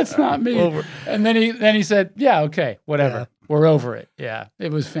goes, that's not me. And then he said, yeah, okay, whatever. Yeah. We're over it. Yeah,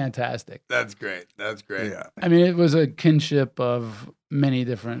 it was fantastic. That's great. Yeah. It was a kinship of many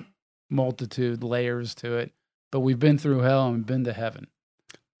different multitude layers to it. But we've been through hell and we've been to heaven.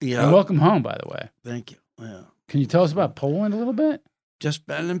 Yeah. And welcome home, by the way. Thank you. Yeah. Can you tell us about Poland a little bit? Just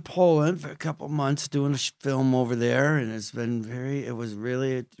been in Poland for a couple of months doing a film over there, and it was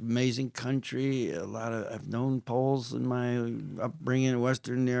really an amazing country. I've known Poles in my upbringing in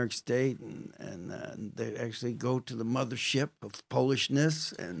Western New York State, and they actually go to the mothership of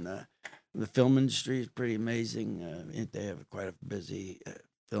Polishness, and the film industry is pretty amazing. They have quite a busy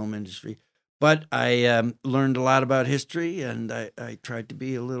film industry. But I learned a lot about history, and I tried to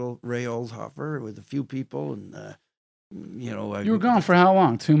be a little Ray Oldhofer with a few people, and you were gone for how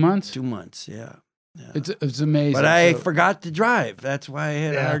long? 2 months? 2 months, yeah. It's amazing. But I forgot to drive. That's why I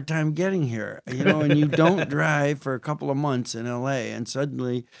had a Yeah. hard time getting here. And you don't drive for a couple of months in LA, and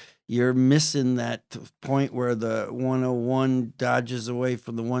suddenly you're missing that point where the 101 dodges away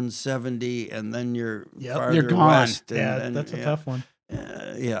from the 170, and then you're Yep. farther You're gone. west. Yeah, And, that's a tough one.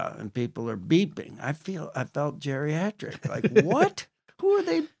 and people are beeping. I felt geriatric. Like, what? Who are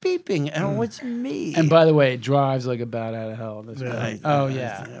they beeping? Oh, it's me. And by the way, it drives like a bat out of hell. This guy. Oh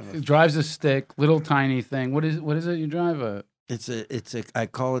yeah, it drives a stick, little tiny thing. What is it? You drive a? It's a. I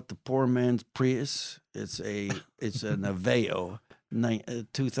call it the poor man's Prius. It's an Aveo,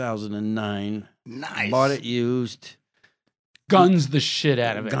 2009. Nice. Bought it used. Guns the shit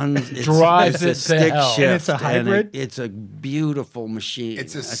out of it. it's Drives a it to stick hell. shift, And it's a hybrid? it's a beautiful machine.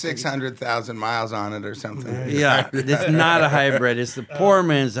 It's a I think- 600,000 miles on it or something. Yeah, it's not a hybrid. It's the poor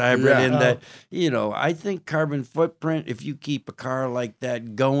man's hybrid Yeah. in that, I think carbon footprint, if you keep a car like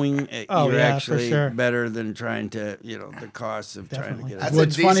that going, Oh, you're yeah, for actually sure. better than trying to, the costs of trying to get That's it. Well,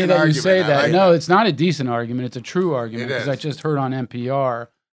 it's a funny decent that you argument. say I that. like No, that. it's not a decent argument. It's a true argument It because I is. just heard on NPR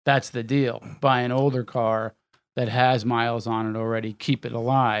that's the deal. Buy an older car that has miles on it already, keep it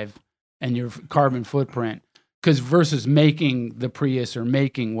alive, and your carbon footprint. Because versus making the Prius or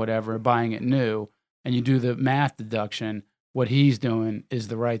making whatever, buying it new, and you do the math deduction, what he's doing is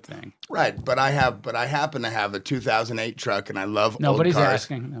the right thing. Right, but I happen to have a 2008 truck, and I love Nobody's old cars.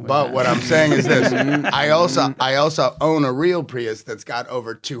 asking. Nobody's But what I'm asking. saying is this: I also own a real Prius that's got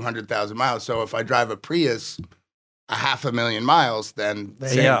over 200,000 miles. So if I drive a Prius 500,000 miles, then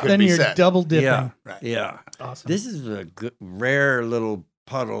same Yeah. could Then be you're said. double dipping. Yeah, Right. yeah. Awesome. This is a good, rare little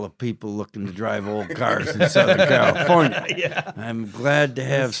puddle of people looking to drive old cars in Southern California. Yeah. I'm glad to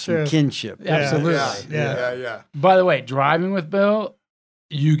have That's some true. kinship. Yeah. Absolutely. Yeah. By the way, driving with Bill,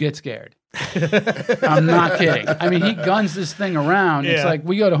 you get scared. I'm not kidding. I mean, he guns this thing around. It's Yeah. like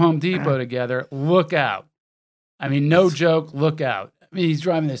we go to Home Depot together. Look out. I mean, no joke, look out. I mean, he's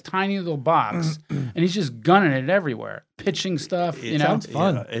driving this tiny little box and he's just gunning it everywhere, pitching stuff, It sounds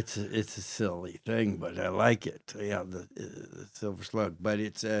fun. Yeah, it's a silly thing, but I like it. Yeah, the Silver Slug, but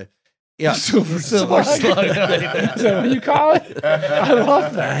it's Silver Silver slug. slug. Is that what you call it? I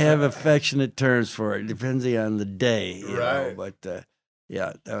love I that. have affectionate terms for it, depending on the day, you know. Right. But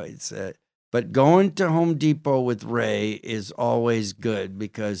it's. But going to Home Depot with Ray is always good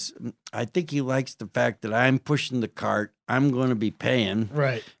because I think he likes the fact that I'm pushing the cart. I'm going to be paying,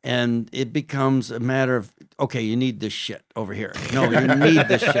 Right. and it becomes a matter of, okay, you need this shit over here. No, you need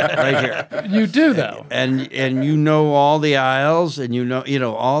this shit right here. You do, though. And you know all the aisles, and you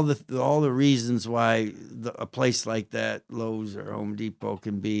know all the reasons why a place like that, Lowe's or Home Depot,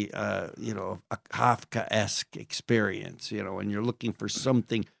 can be a Kafka-esque experience. And you're looking for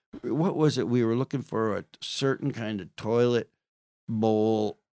something. What was it? We were looking for a certain kind of toilet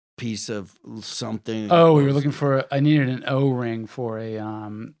bowl piece of something. Oh, we were looking for, I needed an O-ring for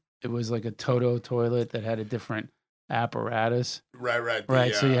it was like a Toto toilet that had a different apparatus. Right.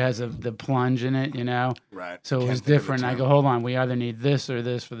 Right. So it has the plunge in it, Right. So it Can't was think of the different. I term. go, hold on, we either need this or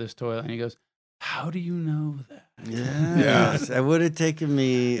this for this toilet. And he goes, how do you know that? Yes, it would have taken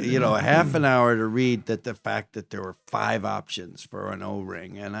me, a half an hour to read the fact that there were 5 options for an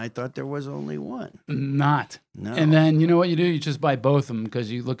O-ring, and I thought there was only one. Not. No. And then you know what you do? You just buy both of them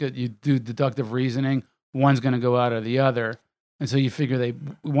because you do deductive reasoning. One's going to go out of the other. And so you figure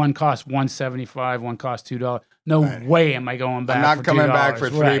one costs $175, one costs $2. No Right. way am I going back. I'm not for coming back $2. for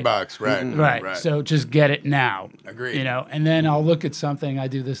Right. $3. Right. Right. So just get it now. Agreed. And then I'll look at something. I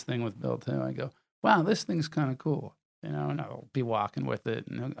do this thing with Bill too. I go, wow, this thing's kind of cool. And I'll be walking with it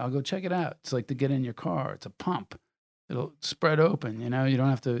and I'll go check it out. It's like to get in your car. It's a pump. It'll spread open. You don't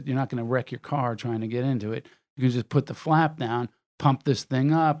have to, you're not going to wreck your car trying to get into it. You can just put the flap down, pump this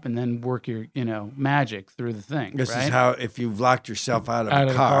thing up, and then work your, magic through the thing. This right? is how, if you've locked yourself out of Out a of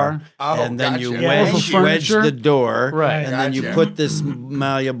the car, car? Oh, and then you gotcha. Yeah. wedge, For wedge furniture? the door, Right. and then you Gotcha. put this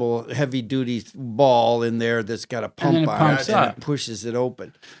malleable, heavy-duty ball in there that's got a pump then it on pumps it, and up. it pushes it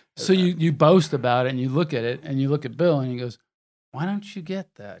open. So you boast about it and you look at it and you look at Bill and he goes, why don't you get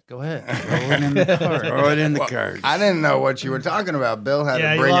that? Go ahead. Throw it in the cart. Throw it in the Well, card. I didn't know what you were talking about. Bill had Yeah,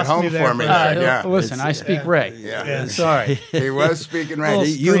 to you bring it lost home me there for me. for a there, second. yeah. Listen, I speak Ray. Yeah. Sorry. He was speaking Well, right.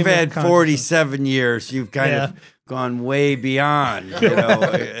 You've stream of had consciousness. 47 years. You've kind of gone way beyond.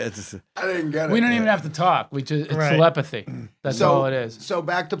 It's, I didn't get it. We don't even have to talk. It's Right. telepathy. That's all it is. So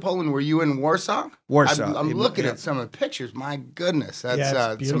back to Poland. Were you in Warsaw? Warsaw. I'm looking Yeah. at some of the pictures. My goodness, that's Yeah,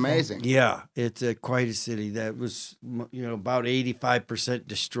 it's it's beautiful. amazing. Yeah, it's quite a city that was, about 85%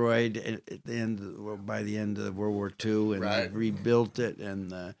 destroyed at the end. By the end of World War II, and Right. they've rebuilt it,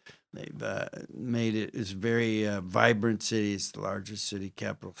 and they've made it. It's a very vibrant city. It's the largest city,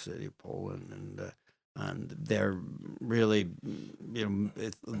 capital city of Poland, and And they're really,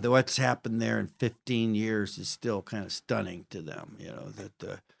 what's happened there in 15 years is still kind of stunning to them,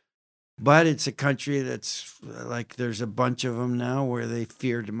 but it's a country that's like, there's a bunch of them now where they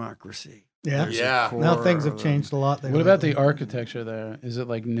fear democracy. Yeah. There's a Yeah. Now core things have of them. changed a lot there. What about lately. the architecture there? Is it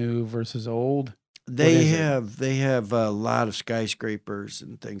like new versus old? They is it? have a lot of skyscrapers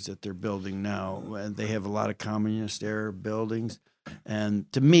and things that they're building now, and they have a lot of communist era buildings.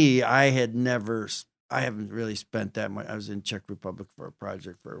 And to me, I haven't really spent that much. I was in Czech Republic for a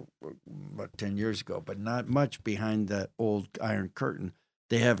project for about 10 years ago, but not much behind that old Iron Curtain.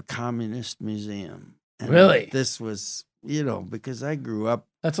 They have a communist museum. And Really? This was, because I grew up.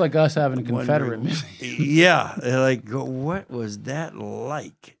 That's like us having a Confederate wondering- museum. Yeah, like what was that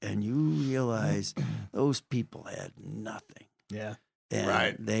like? And you realize those people had nothing. Yeah. And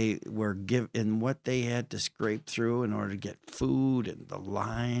Right. they were given what they had to scrape through in order to get food, and the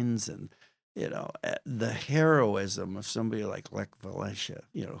lines, and the heroism of somebody like Lech Walesa,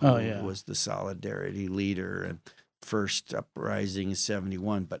 who was the Solidarity leader, and first uprising in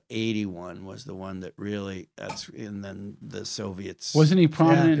 71, but 81 was the one that really, and then the Soviets. Wasn't he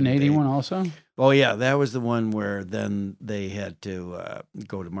prominent in invaded. 81 also? Oh yeah, that was the one where then they had to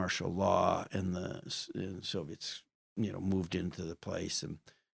go to martial law, and the Soviets, moved into the place, and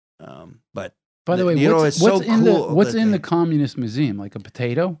but By the way, it's what's so in cool what's that in they- the Communist Museum? Like a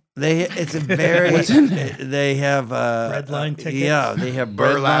potato? it's a very. What's in there? They have Breadline tickets? Yeah, they have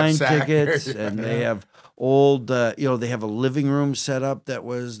Burlap breadline sack. tickets, and they have old. They have a living room set up that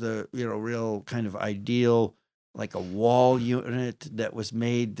was the real kind of ideal, like a wall unit that was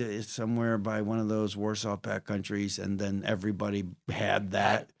made somewhere by one of those Warsaw Pact countries, and then everybody had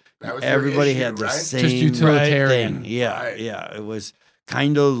that. That was your Everybody issue, had the right? same Just utilitarian. thing. Yeah, Right. yeah. It was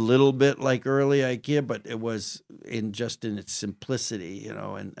kind of a little bit like early IKEA, but it was in its simplicity,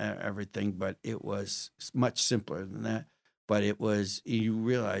 and everything. But it was much simpler than that. But it was, you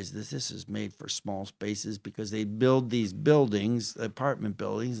realize that this is made for small spaces, because they build these buildings, apartment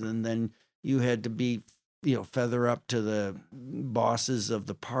buildings, and then you had to be, feather up to the bosses of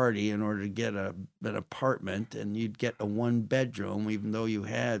the party in order to get an apartment, and you'd get a 1-bedroom, even though they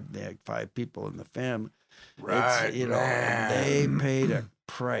had 5 people in the family. Right. They paid a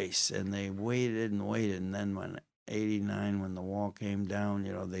price, and they waited and waited, and then when 89, when the wall came down,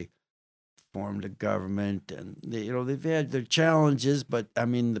 they formed a government, and they've had their challenges, but I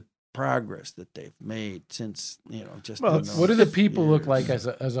mean the progress that they've made since just. Well, in What do the those people look years. like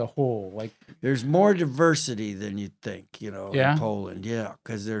as a whole? Like, There's more diversity than you'd think, Yeah? in Poland. Yeah,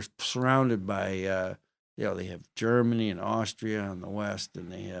 because they're surrounded by, they have Germany and Austria on the west,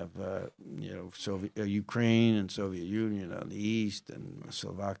 and they have, Soviet Ukraine and Soviet Union on the east, and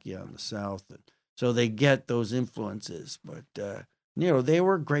Slovakia on the south. And so they get those influences, but they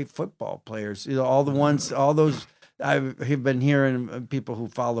were great football players. All those. I've been hearing people who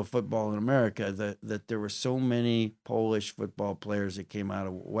follow football in America that there were so many Polish football players that came out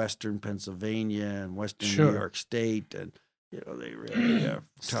of Western Pennsylvania and Western Sure. New York State, and they really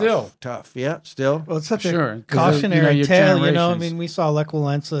tough. Yeah, still. Well, it's such Sure, a 'cause cautionary your tale, I generations. mean, we saw Lech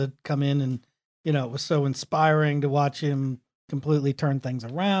Walesa come in, and it was so inspiring to watch him completely turn things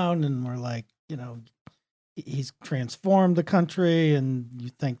around, and we're like, he's transformed the country, and you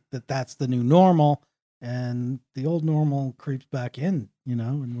think that that's the new normal, and the old normal creeps back in,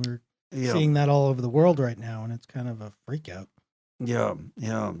 and we're Yeah, seeing that all over the world right now, and it's kind of a freak out. yeah.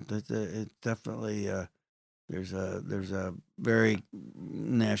 It's definitely. There's a very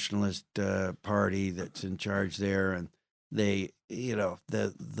nationalist party that's in charge there, and they,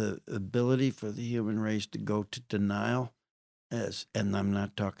 the ability for the human race to go to denial, and I'm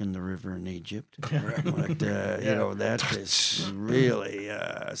not talking the river in Egypt, but that is really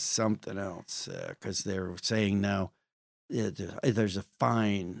something else, because they're saying now there's a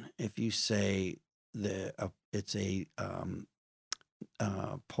fine if you say it's a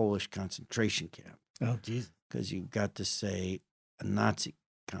Polish concentration camp. Oh, Jesus, Because you got to say a Nazi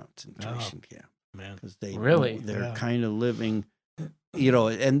concentration camp, man. because Really? they're Yeah. kind of living,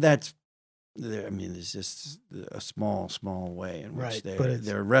 and that's, I mean, it's just a small way in which Right, but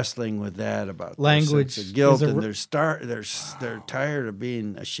they're wrestling with that about Language their sense of guilt, is a and r- they're tired of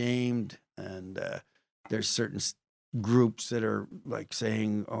being ashamed, and there's certain groups that are like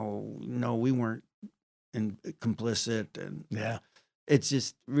saying, "Oh no, we weren't complicit," and Yeah. it's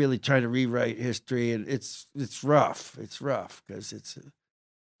just really trying to rewrite history, and it's rough. It's rough because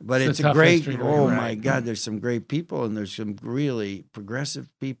but It's a it's a tough great. history to Oh rewrite. my God, there's some great people, and there's some really progressive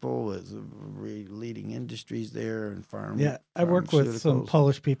people with really leading industries there and farm. Yeah, I work with some pharmaceuticals.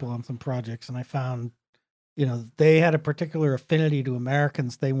 Polish people on some projects, and I found, they had a particular affinity to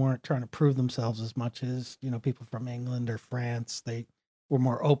Americans. They weren't trying to prove themselves as much as, people from England or France. They were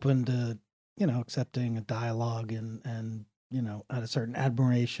more open to, accepting a dialogue and had a certain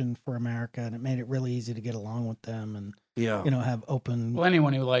admiration for America, and it made it really easy to get along with them and, have open Well,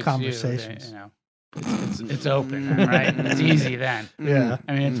 anyone who likes conversations. It's open, right? It's easy then. Yeah.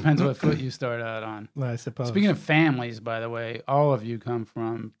 I mean, it depends what foot you start out on. I suppose. Speaking of families, by the way, all of you come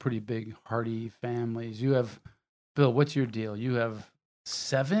from pretty big, hearty families. You have, Bill, what's your deal? You have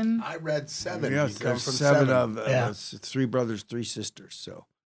 7? I read 7. Yes, You come there's from 7 of Yeah. us, 3 brothers, 3 sisters. So,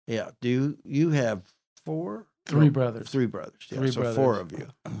 yeah. Do you have 4? 3 brothers. 3 brothers. Yeah. 3 so brothers. 4 of you.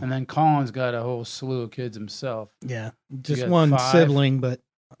 And then Colin's got a whole slew of kids himself. Yeah. Just got one 5? sibling, but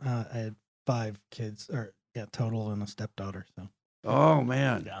I had 5 kids, total, and a stepdaughter. So. Oh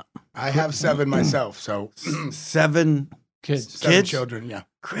man. Yeah. I have 7 myself, so 7 Kids. 7 children, yeah.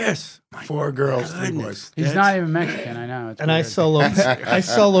 Chris. 4 girls, 3 goodness. boys. He's not even Mexican, I know. It's And I weird.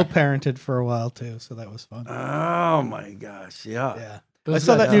 solo parented for a while too, so that was fun. Oh my gosh. Yeah. Yeah. I Bill's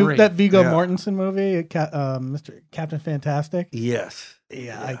saw got that 3. that Viggo Yeah. Mortensen movie, Mr. Captain Fantastic. Yes.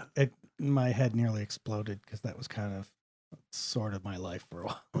 Yeah, my head nearly exploded because that was kind of sort of my life for a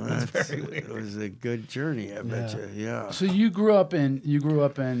while. It's very weird. It was a good journey, I bet you. Yeah. So you grew up in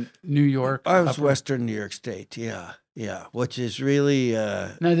New York. I was upper- Western New York State. Yeah. Yeah. Which is really Now,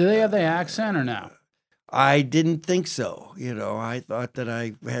 do they have the accent or no? I didn't think so. I thought that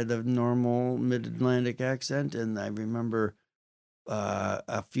I had a normal mid-Atlantic accent, and I remember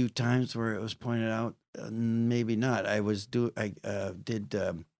a few times where it was pointed out, maybe not. I did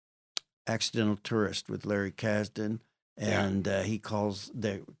Accidental Tourist with Larry Kasdan, and they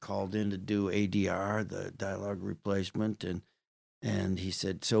called in to do ADR, the dialogue replacement, and he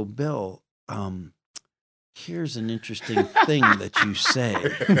said, "So Bill, here's an interesting thing that you say."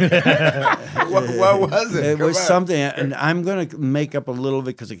 What was it? It Come was on. something, and I'm going to make up a little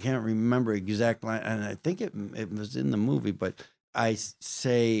bit because I can't remember exact line, and I think it was in the movie, but I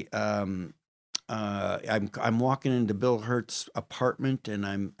say, I'm walking into Bill Hurt's apartment, and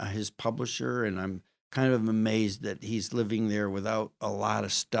I'm his publisher, and I'm kind of amazed that he's living there without a lot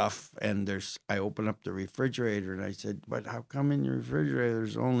of stuff. And I open up the refrigerator, and I said, "But how come in your refrigerator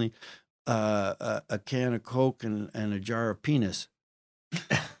there's only a can of Coke and a jar of penis?"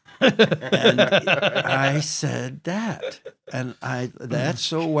 And I said that, and that's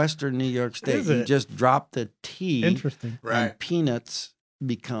so Western New York State. Is You it? just drop the T, Interesting. Right. and peanuts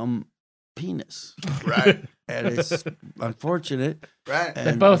become penis, Right. and it's unfortunate. Right. They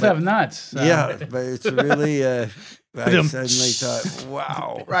And- both but- have nuts. So. Yeah, but it's really. I suddenly thought,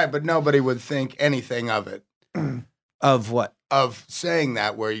 wow, Right, but nobody would think anything of it. of what? Of saying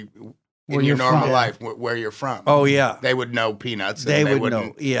that where you Where in your you're normal from. life, where you're from. Oh yeah, They would know peanuts. they and would wouldn't,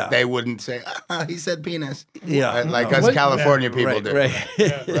 know. Yeah, They wouldn't say, he said penis. yeah, Like us What- California people right, do.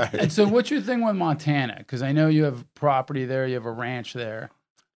 right. Right. And so, what's your thing with Montana? Because I know you have property there, you have a ranch there.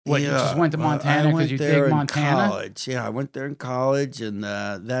 What, you just went to well, Montana I 'cause went you there dig in Montana? College. Yeah, I went there in college, and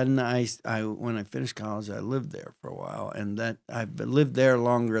then I when I finished college, I lived there for a while, and that I've lived there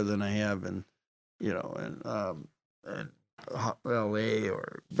longer than I have in L.A.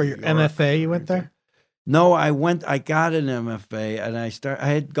 or For your New York MFA, you or went there? anything. No, I got an MFA, and I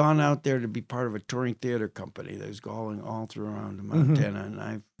had gone out there to be part of a touring theater company that was going all through around Montana, and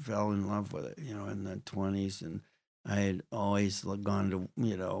I fell in love with it, in the 20s, and I had always gone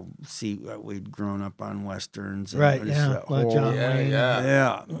to, see we'd grown up on Westerns. And Right, it was yeah. that Well, John whole- Wayne.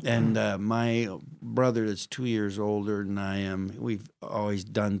 Yeah. And my brother that's 2 years older than I am, we've always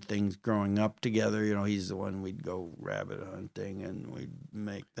done things growing up together. He's the one we'd go rabbit hunting and we'd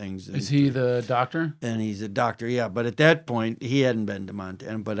make things. Is he the doctor? And he's a doctor, yeah. But at that point, he hadn't been to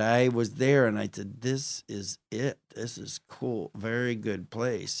Montana. But I was there, and I said, "This is it. This is cool. Very good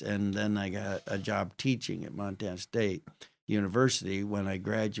place." And then I got a job teaching at Montana State University when I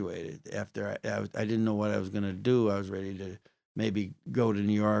graduated. After I didn't know what I was going to do. I was ready to maybe go to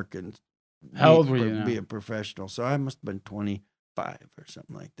New York and How old were you now? be a professional. So I must have been 25 or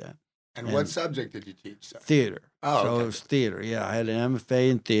something like that. And what subject did you teach? Sir? Theater. Oh, So okay. it was theater. Yeah, I had an MFA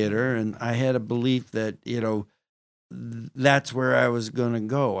in theater, and I had a belief that, that's where I was going to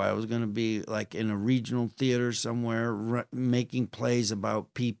go. I was going to be like in a regional theater somewhere, making plays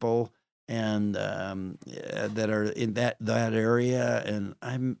about people and that are in that area. And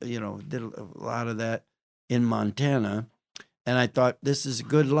I'm, did a lot of that in Montana. And I thought, this is a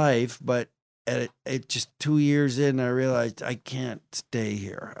good life, but it just 2 years in, I realized I can't stay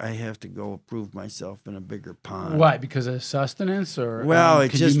here. I have to go prove myself in a bigger pond. Why? Because of sustenance, or Well, it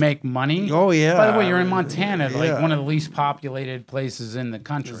could just you make money? Oh yeah. By the way, you're in Montana, like Yeah. one of the least populated places in the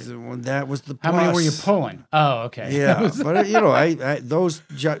country. That was the How plus. many were you pulling? Oh, okay. Yeah, but those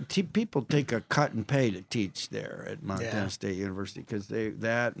people take a cut and pay to teach there at Montana State University because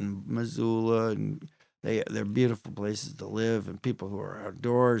that and Missoula and they're beautiful places to live, and people who are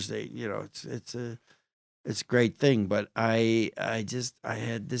outdoors. It's a great thing. But I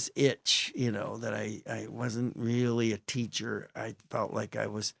had this itch, that I wasn't really a teacher. I felt like I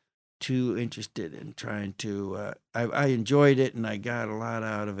was too interested in trying to. I enjoyed it and I got a lot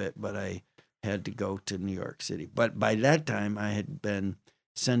out of it, but I had to go to New York City. But by that time, I had been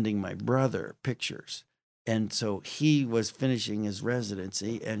sending my brother pictures. And so he was finishing his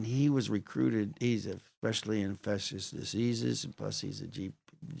residency, and he was recruited. He's especially in infectious diseases, and plus he's a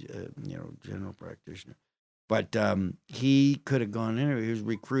general practitioner. But he could have gone anywhere. He was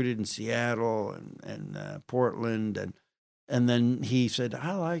recruited in Seattle and Portland, and then he said,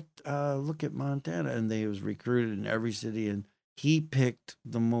 "I like look at Montana," and he was recruited in every city. And he picked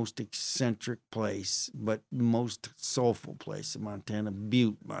the most eccentric place, but most soulful place in Montana,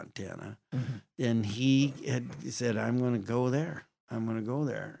 Butte, Montana. Mm-hmm. And he had said, "I'm going to go there. I'm going to go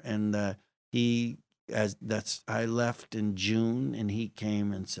there." And I left in June, and he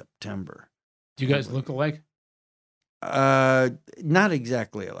came in September. Do you guys look alike? Not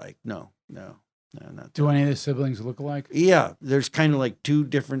exactly alike. No, not. Do any of the siblings look alike? Yeah, there's kind of like two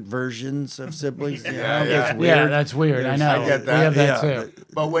different versions of siblings. Yeah, It's weird. Yeah, that's weird. I know. I get that. We have that Yeah, too.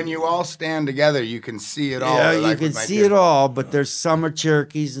 But when you all stand together, you can see it all. Yeah, like you with can my see kids. it all, but there's some are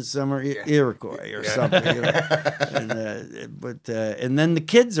Cherokees and some are Iroquois or something. And then the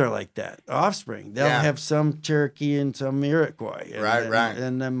kids are like that, offspring. They'll have some Cherokee and some Iroquois. Right.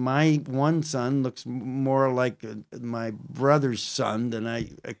 And then my one son looks more like my brother's son than I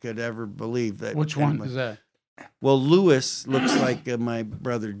could ever believe. Which one is that? Well, Lewis looks like my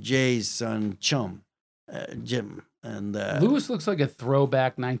brother Jay's son, Jim. And Lewis looks like a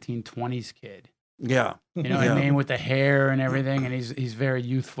throwback 1920s kid. Yeah. You know what I mean? With the hair and everything, and he's very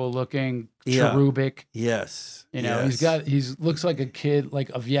youthful looking, Yeah. cherubic. Yes. You know, yes. he looks like a kid like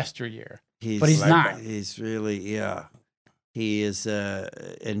of yesteryear. But he's not. He's really, he is,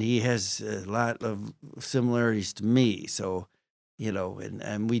 and he has a lot of similarities to me. So,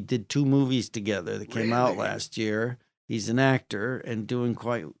 and we did 2 movies together that came out last year. He's an actor and doing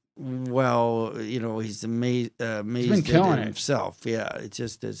quite well. He's amazed at himself. Yeah, it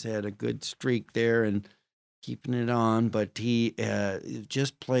just has had a good streak there and keeping it on. But he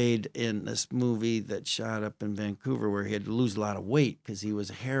just played in this movie that shot up in Vancouver where he had to lose a lot of weight because he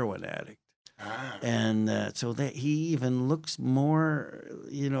was a heroin addict. And so that he even looks more,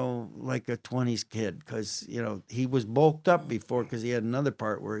 like a 20s kid because, he was bulked up before because he had another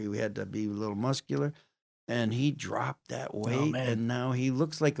part where he had to be a little muscular. And he dropped that weight, and now he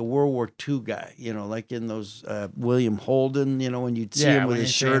looks like a World War II guy, like in those William Holden, when you'd see him with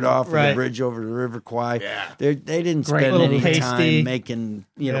his shirt off on the bridge over the River Kwai. Yeah. They didn't spend any time making,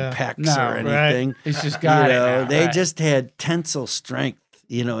 pecs or anything. Right. He's just got it now. They just had tensile strength.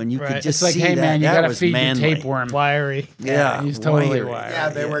 And you could just it's like, see hey, man, you got to feed manly. your tapeworm. Wiry. Yeah, he's totally wiry. Yeah,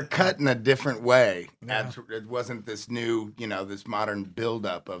 they were cut in a different way. It wasn't this new, this modern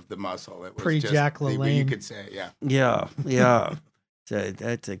buildup of the muscle. It was Pre-Jack LaLanne. You could say, Yeah. So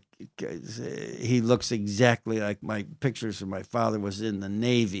he looks exactly like my pictures of my father was in the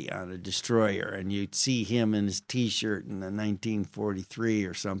Navy on a destroyer, and you'd see him in his T-shirt in the 1943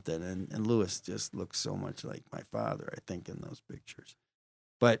 or something, and Lewis just looks so much like my father, I think, in those pictures.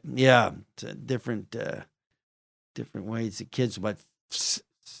 But yeah, it's a different ways. The kids, about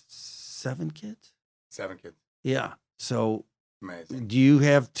 7 kids? 7 kids. Yeah. So amazing. Do you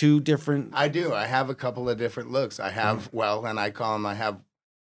have 2 different? I do. I have a couple of different looks. I have, and I call them, I have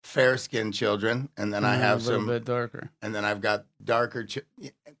fair-skinned children, and then I have a little bit darker. And then I've got darker,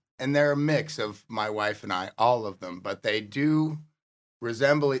 and they're a mix of my wife and I, all of them, but they do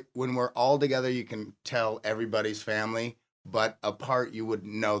resemble, when we're all together, you can tell everybody's family. But apart, you would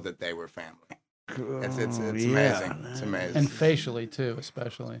know that they were family. It's amazing. It's amazing. And facially, too,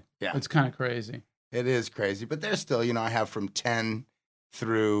 especially. Yeah. It's kind of crazy. It is crazy. But they're still, I have from 10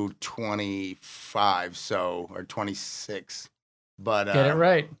 through 25, or 26. But get it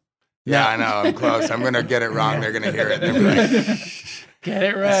right. Yeah, I know. I'm close. I'm going to get it wrong. They're going to hear it. Get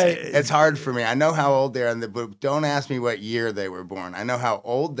it right. It's hard for me. I know how old they are, but don't ask me what year they were born. I know how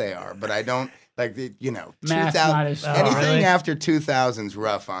old they are, but I don't. Like, 2000, anything after 2000's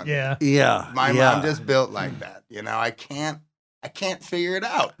rough on me. Yeah. My mom just built like that. I can't I can't figure it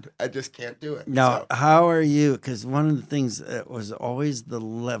out. I just can't do it. Now, So, how are you? Because one of the things that was always the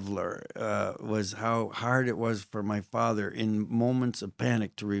leveler was how hard it was for my father in moments of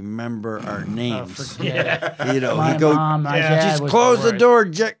panic to remember our names. forget it. You know, My he'd go, mom, my dad just was close the worst. door,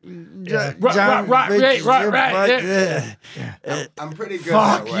 I'm pretty good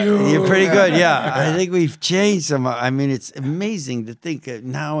Fuck that way. you. You're pretty good, yeah. I think we've changed some. I mean, it's amazing to think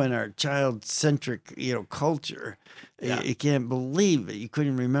now in our child-centric, culture. You can't believe it. You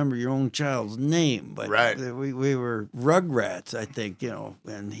couldn't remember your own child's name, but Right. we were rugrats, I think,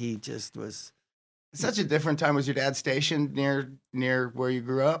 and he just was. Such a different time. Was your dad stationed near where you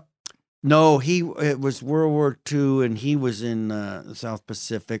grew up? No, it was World War II, and he was in the South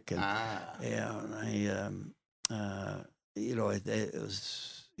Pacific, and yeah, and it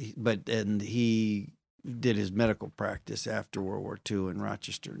was, and he did his medical practice after World War II in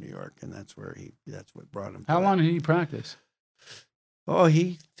Rochester, New York, and that's what brought him. How to long did he practice? Oh,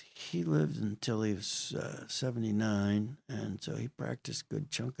 he lived until he was 79, and so he practiced a good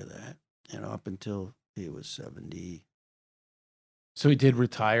chunk of that, up until he was 70. So he did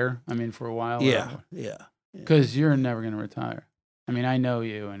retire. I mean, for a while. Yeah. Because you're never going to retire. I mean, I know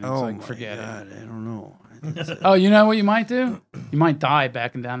you, and it's my forget God, it. I don't know. Oh, you know what you might do? You might die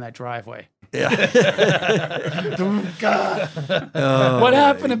backing down that driveway. Yeah. God. Oh, What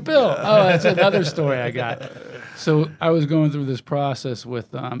happened to Bill? Oh, that's another story I got. So I was going through this process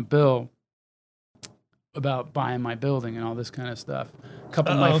with Bill about buying my building and all this kind of stuff. A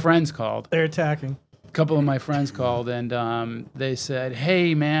couple of my friends called. They're attacking. A couple of my friends called, and they said,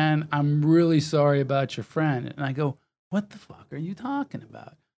 "Hey, man, I'm really sorry about your friend." And I go, "What the fuck are you talking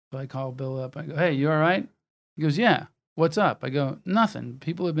about?" So I call Bill up. I go, "Hey, you all right?" He goes, "Yeah. What's up?" I go, "Nothing.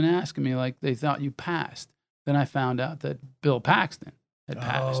 People have been asking me like they thought you passed." Then I found out that Bill Paxton had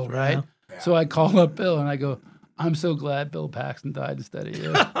passed, right? Yeah. So I call up Bill and I go, "I'm so glad Bill Paxton died instead of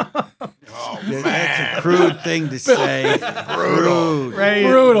you." Oh, That's a crude thing to say. Brutal. Ray,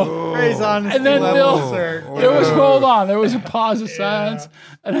 Brutal. Ray's honest And then level, Bill, sir. hold on, there was a pause of silence,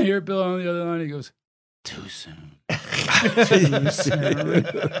 and I hear Bill on the other line. He goes, "Too soon."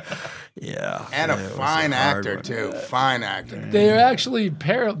 Yeah. And a it was fine hard actor one. too. Fine actor. They're actually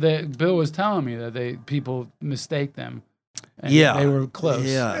Bill was telling me that people mistake them. And Yeah, they were close.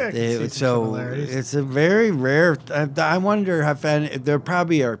 Yeah, I can see some so similarities. it's a very rare. I wonder if there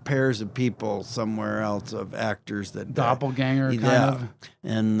probably are pairs of people somewhere else of actors that Doppelganger kind yeah. of.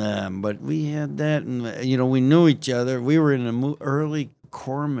 And but we had that, and we knew each other. We were in an early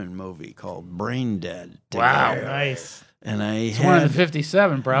Corman movie called Brain Dead. Wow. together. Nice. And I It's had one of the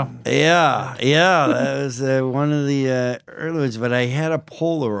 57, bro. Yeah, that was one of the early ones. But I had a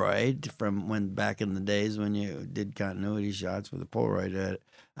Polaroid from back in the days when you did continuity shots with a Polaroid.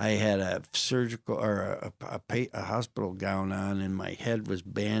 I had a surgical or a hospital gown on, and my head was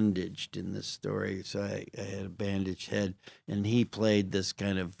bandaged in this story. So I had a bandaged head, and he played this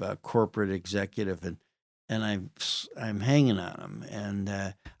kind of corporate executive, and I'm hanging on him,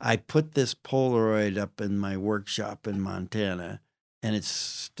 and I put this Polaroid up in my workshop in Montana, and it's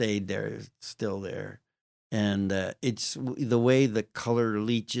stayed there, it's still there, and it's the way the color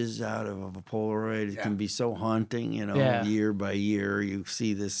leaches out of a Polaroid. It can be so haunting, Yeah. Year by year you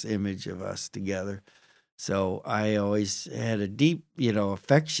see this image of us together. So I always had a deep,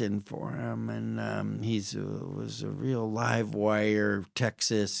 affection for him, and was a real live wire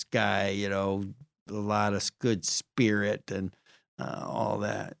Texas guy, a lot of good spirit and all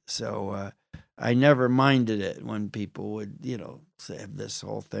that. So I never minded it when people would, say have this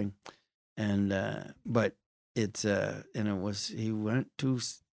whole thing. And but it's and it was he went too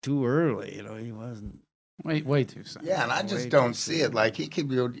early. He wasn't. Way too soon. Yeah, and I Way just too don't see it. soon. Like he could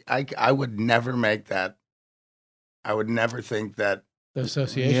be. I would never make that. I would never think that The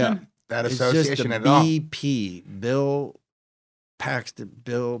association? that It's association just at a all. BP, Bill Paxton,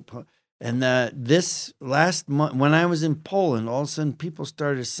 and this last month when I was in Poland, all of a sudden people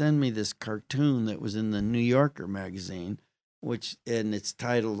started to send me this cartoon that was in the New Yorker magazine, and it's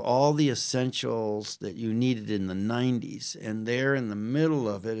titled "All the Essentials That You Needed in the '90s," and there in the middle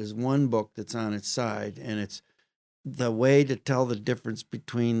of it is one book that's on its side, and it's the way to tell the difference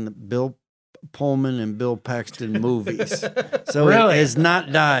between the Bill Pullman and Bill Paxton movies. So Really? it has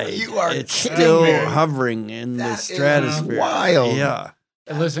not died. You are It's kidding still me. hovering in the That is stratosphere. wild. Yeah.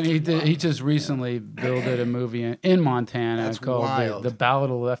 And listen, he just recently builded a movie in Montana That's called wild. the Ballad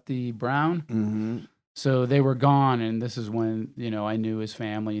of Lefty Brown. Mm-hmm. So they were gone, and this is when I knew his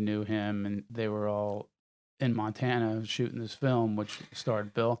family, knew him, and they were all in Montana shooting this film, which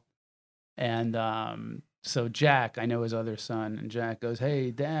starred Bill. And so Jack, I know his other son, and Jack goes,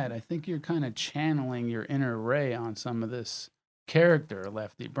 "Hey, Dad, I think you're kind of channeling your inner Ray on some of this character,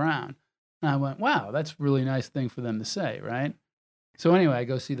 Lefty Brown. And I went, wow, that's a really nice thing for them to say, right? So anyway, I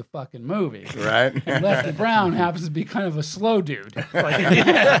go see the fucking movie. Right. And Lefty Brown happens to be kind of a slow dude. Like,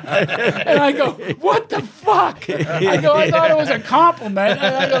 and I go, what the fuck? I go, I thought it was a compliment.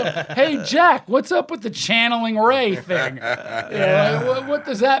 And I go, hey, Jack, what's up with the channeling Ray thing? What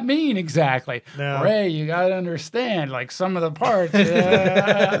does that mean exactly? No. Ray, you got to understand, like some of the parts. All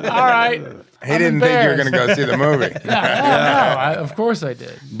right. He didn't think you were going to go see the movie. No, of course I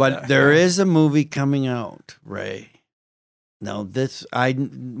did. But there is a movie coming out, Ray. Now,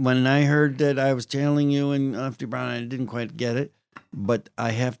 when I heard that I was channeling you and Lefty Brown, I didn't quite get it. But I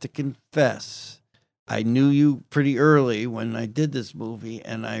have to confess, I knew you pretty early when I did this movie,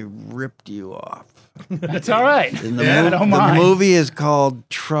 and I ripped you off. That's all right. And the, I don't mind. the movie is called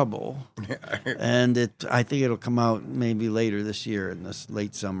Trouble, and I think it'll come out maybe later this year, in this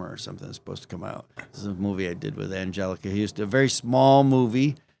late summer or something. It's supposed to come out. This is a movie I did with Angelica Houston, a very small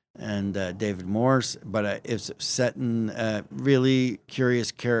movie. And David Morse, but it's set in a really curious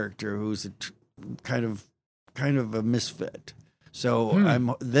character who's kind of a misfit.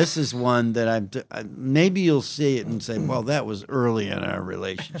 So this is one that maybe you'll see it and say, well, that was early in our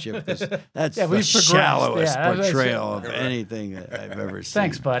relationship. That's the shallowest portrayal of anything that I've ever seen.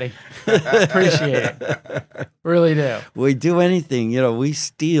 Thanks, buddy. Appreciate it. Really do. We do anything, we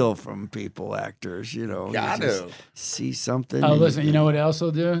steal from people, actors, Got to. See something. Oh, listen, you know what else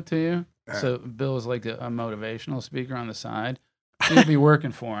will do to you? So Bill is like a motivational speaker on the side. You'll be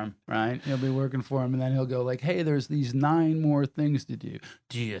working for him, right? You'll be working for him, and then he'll go like, hey, there's these 9 more things to do.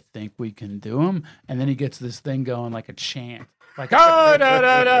 Do you think we can do them? And then he gets this thing going like a chant. Like, oh, no,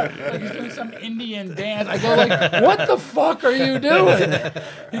 no, no. Like he's doing some Indian dance. I go like, what the fuck are you doing?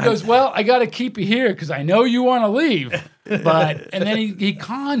 He goes, well, I got to keep you here because I know you want to leave. And then he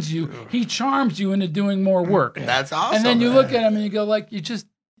cons you. He charms you into doing more work. That's awesome. And then you look at him and you go like,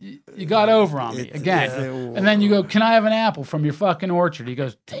 you got over on me again. And then you go, can I have an apple from your fucking orchard? He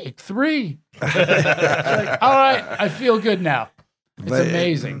goes, take 3. Like, all right, I feel good now. It's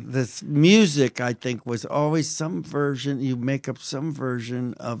amazing. This music, I think, was always some version, you make up some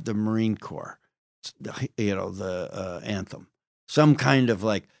version of the Marine Corps, the anthem. Some kind of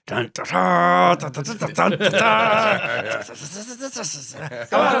like, I want to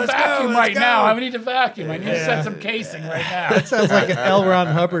vacuum right now. I need to vacuum. I need to set some casing right now. That sounds like an L. Ron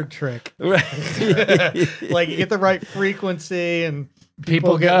Hubbard trick. Like you get the right frequency and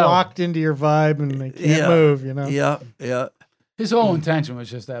people get locked into your vibe and they can't move, Yeah. His whole intention was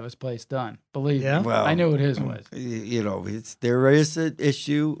just to have his place done. Believe me. Well, I knew what his was. There is an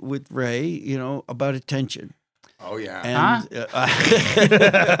issue with Ray, about attention. Oh, yeah. And,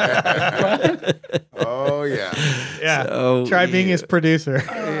 Oh, yeah. Yeah. So, try being his producer.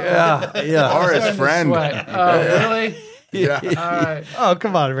 Yeah. Or his friend. Oh, really? Yeah. All right. Oh,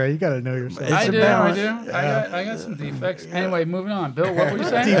 come on, Ray. You got to know yourself. I do. Yeah. I got some defects. Anyway, moving on. Bill, what were you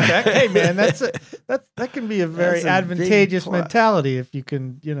saying? Defect? Hey, man, that can be a very advantageous mentality if you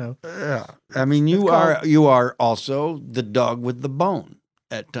can, Yeah. I mean, you are also the dog with the bone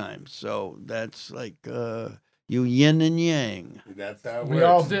at times. So that's like you yin and yang. That's how it works. We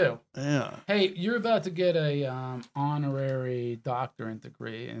all do. Yeah. Hey, you're about to get a honorary doctorate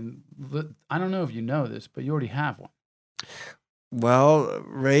degree, and I don't know if you know this, but you already have one. Well,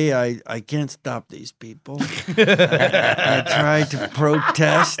 Ray, I can't stop these people. I try to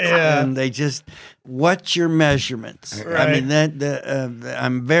protest, and they just, what's your measurements? Right. I mean,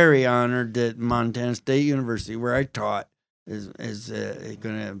 I'm very honored that Montana State University, where I taught, is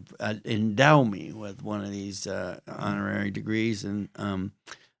going to endow me with one of these honorary degrees, and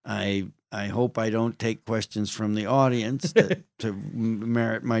I hope I don't take questions from the audience to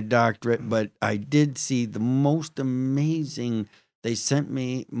merit my doctorate, but I did see the most amazing. They sent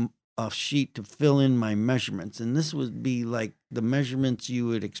me a sheet to fill in my measurements, and this would be like the measurements you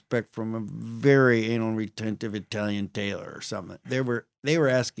would expect from a very anal retentive Italian tailor or something. They were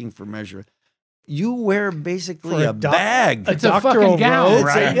asking for measurement. You wear basically a bag. It's a fucking gown, It's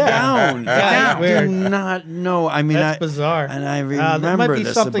right? a gown. Yeah, I do not know. I mean, that's bizarre. And I there remember might be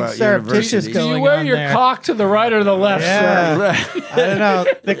this something about surreptitious universities. Do you going wear on your there. cock to the right or the left, Yeah. sir? I don't know.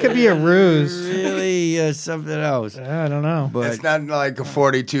 That could be a ruse. Really something else. I don't know. But It's not like a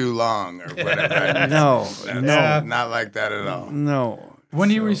 42 long or whatever. no, Not like that at all. no. When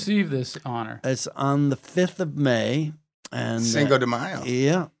do you receive this honor? It's on the 5th of May. And Cinco de Mayo.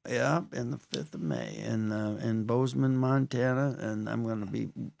 Yeah, and the 5th of May in Bozeman, Montana, and I'm going to be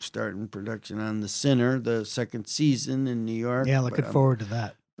starting production on The Sinner, the 2nd season in New York. Yeah, looking forward to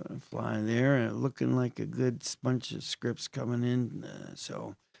that. I'm flying there, and looking like a good bunch of scripts coming in.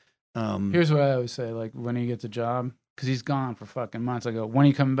 Here's what I always say: like when he gets a job, because he's gone for fucking months. I go, when are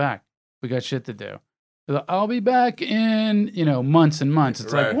you coming back? We got shit to do. They're like, I'll be back in, months and months.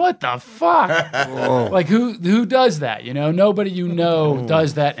 It's like, what the fuck? Like, who does that? Nobody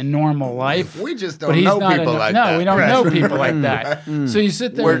does that in normal life. We just don't know people like that. No, we don't know people like that. So you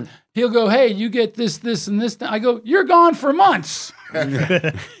sit there, he'll go, hey, you get this, and this. I go, you're gone for months.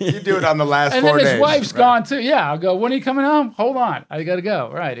 You do it on the last 4 days. And then his wife's gone too. Yeah, I'll go, when are you coming home? Hold on. I got to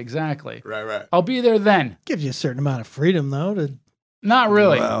go. Right, exactly. Right. I'll be there then. Gives you a certain amount of freedom, though. Not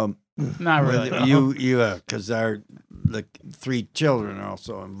really. Well, not really. Because the 3 children are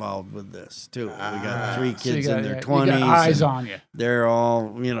also involved with this too. We got 3 kids in their 20s. You got eyes on you. They're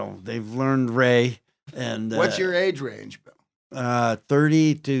all, they've learned Ray. And what's your age range, Bill?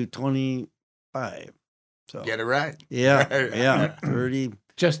 30 to 25. So get it right. Yeah, 30.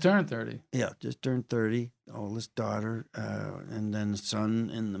 Just turned 30. Yeah, just turned 30. Oldest daughter, and then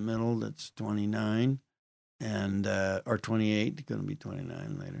son in the middle that's 29, and or 28. Going to be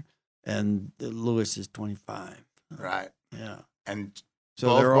 29 later. And Lewis is 25. Right. Yeah. And so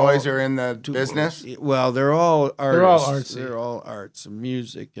both boys are in the business? Well, they're all artists. They're all artsy. They're all arts and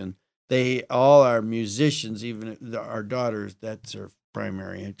music, and they all are musicians. Even our daughters, that's her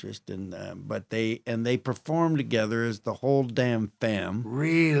primary interest in but they perform together as the whole damn fam.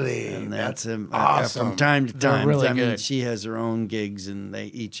 Really? And that's awesome. From time to time. Really I mean, good. she has her own gigs, and they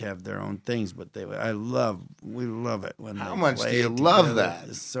each have their own things. But we love it when How they much play do you together. love that?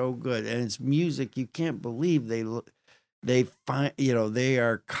 It's so good, and it's music you can't believe they find they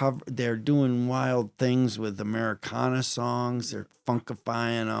are they're doing wild things with Americana songs. They're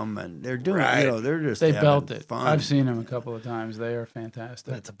funkifying them, and they're doing they're just They having belt it. fun. I've seen them a couple of times. They are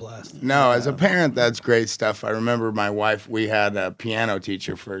fantastic. That's a blast. No, as a parent, that's great stuff. I remember my wife, we had a piano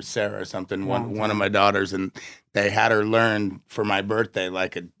teacher for Sarah or something, one of my daughters, and they had her learn for my birthday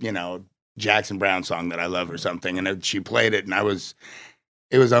like a, Jackson Brown song that I love or something. And she played it, and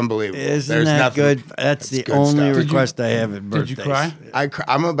it was unbelievable. Isn't that good? That's the only request I have at birthdays. Did you cry?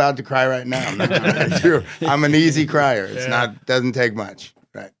 I'm about to cry right now. I'm an easy crier. It's doesn't take much.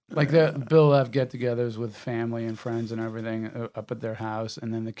 Right. Like Bill have get-togethers with family and friends and everything up at their house,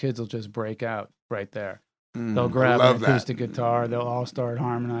 and then the kids will just break out right there. They'll grab an acoustic guitar. They'll all start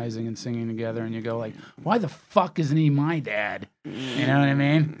harmonizing and singing together, and you go like, "Why the fuck isn't he my dad?" You know what I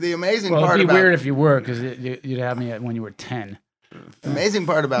mean? The amazing part part it'd be about weird if you were, because you'd have me when you were 10. The amazing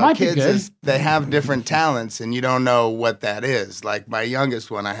part about Might be kids good. is they have different talents, and you don't know what that is. Like my youngest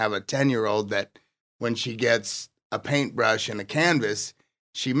one, I have a 10-year-old that when she gets a paintbrush and a canvas,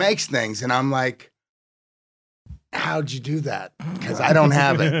 she makes things, and I'm like, how'd you do that? Because I don't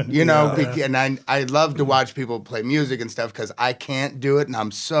have it, and I love to watch people play music and stuff because I can't do it, and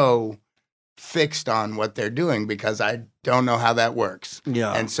I'm so fixed on what they're doing because I don't know how that works.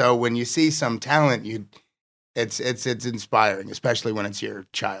 Yeah. And so when you see some talent, it's inspiring, especially when it's your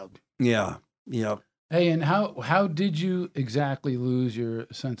child. Yeah. Yeah. Hey, and how did you exactly lose your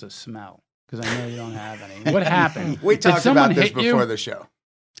sense of smell? Because I know you don't have any. What happened? We talked about this before you? the show.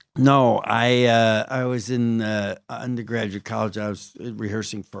 No, I was in undergraduate college. I was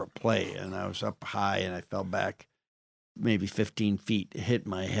rehearsing for a play, and I was up high, and I fell back maybe 15 feet, hit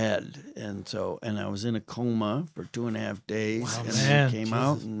my head, and I was in a coma for 2.5 days, Wow, and man. I came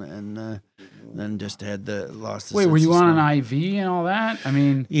out, and then just had lost the Wait, sense were you of on smell. an IV and all that? I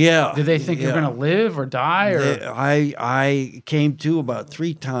mean, Yeah. did they think you're gonna live or die? Or I came to about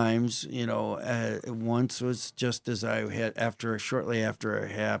 3 times. Once was just as I had shortly after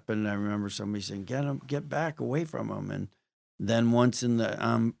it happened. I remember somebody saying, "Get back away from him." And then once in the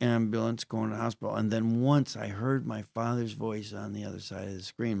ambulance going to the hospital, and then once I heard my father's voice on the other side of the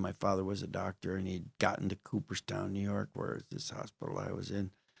screen. My father was a doctor, and he'd gotten to Cooperstown, New York, where this hospital I was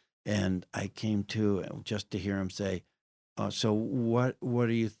in, and I came to just to hear him say, "So what are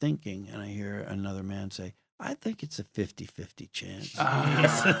you thinking?" And I hear another man say, "I think it's a 50-50 chance."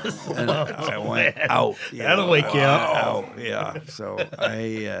 And I went out. That'll wake you up. Yeah. So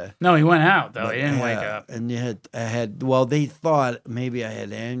I. no, he went out though. He didn't wake up. And they thought maybe I had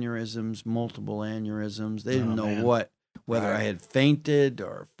aneurysms, multiple aneurysms. They didn't know whether I had fainted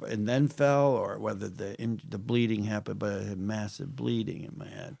and then fell, or whether the bleeding happened, but I had massive bleeding in my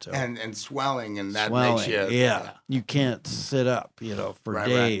head. So. And swelling, and that Swelling, makes you... yeah. You can't sit up, for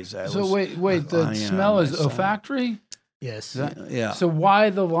days. I So was wait, the lying smell on is my side. olfactory? Yes. Yeah. So why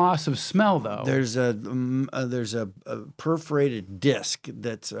the loss of smell though? There's a perforated disc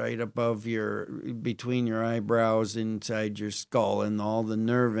that's right above between your eyebrows, inside your skull, and all the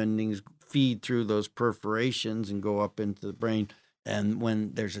nerve endings feed through those perforations and go up into the brain. And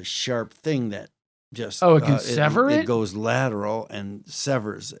when there's a sharp thing that just it can sever it? It goes lateral and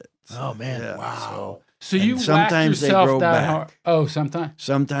severs it. Oh, man. Yeah, Wow. So And you whacked sometimes they yourself grow that back. hard. Oh, sometimes.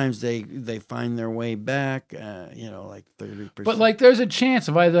 Sometimes they find their way back, like 30%. But like, there's a chance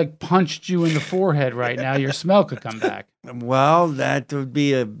if I like punched you in the forehead right now, your smell could come back. Well, that would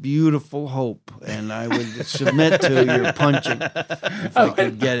be a beautiful hope, and I would submit to your punching if I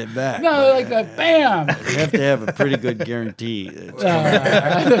could get it back. No, But, like a bam. You have to have a pretty good guarantee.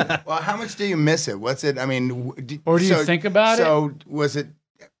 Well, how much do you miss it? What's it? I mean, Or do you think about it? So was it?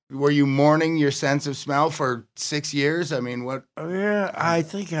 Were you mourning your sense of smell for 6 years? I mean, what? Yeah, I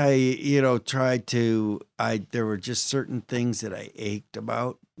think I, tried to. There were just certain things that I ached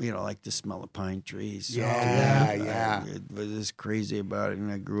about, like the smell of pine trees. So, Yeah. I was just crazy about it. And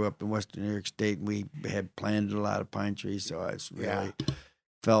I grew up in Western New York State, and we had planted a lot of pine trees. So I was really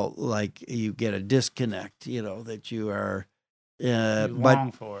felt like you get a disconnect, that you are. You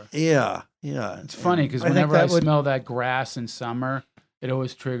long for. Yeah. It's funny because I think whenever I that would- smell that grass in summer, it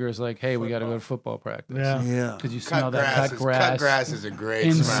always triggers like, hey, we got to go to football practice. Yeah. Because you smell that cut grass. Cut grass is a great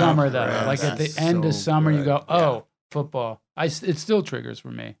In smell. summer, though. Grass. Like at the That's end of so summer, you good. go, oh, football. It still triggers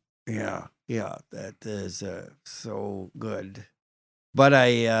for me. Yeah, that is so good. But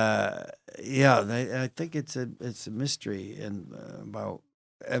I think it's a mystery and about.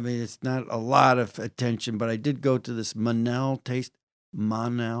 I mean, it's not a lot of attention, but I did go to this Monel Taste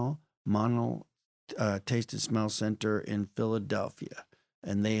and Smell Center in Philadelphia,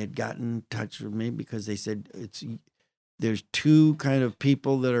 and they had gotten in touch with me because they said there's two kind of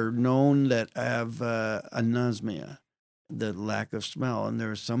people that are known that have anosmia, the lack of smell, and there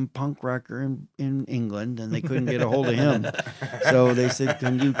was some punk rocker in England, and they couldn't get a hold of him, so they said,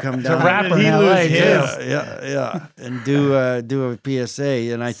 "Can you come down?" It's a rapper in He LA, lose too. his. Yeah, and do a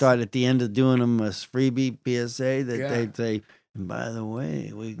PSA. And I thought at the end of doing them a freebie PSA that they'd say, "By the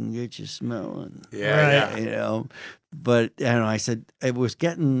way, we can get you smelling." Yeah. But I said they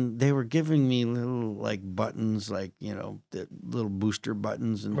were giving me little like buttons, like the little booster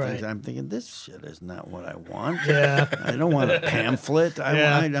buttons and things. I'm thinking this shit is not what I want. Yeah. I don't want a pamphlet.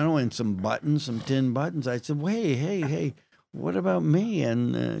 Yeah. I don't want some buttons, some tin buttons. I said, wait, hey, what about me?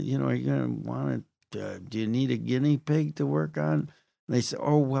 And are you gonna want it? Do you need a guinea pig to work on? And they said,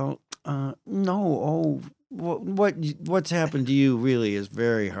 oh well, no. Oh, what's happened to you really is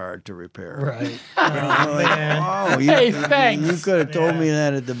very hard to repair. Right. Hey, thanks. You could have told me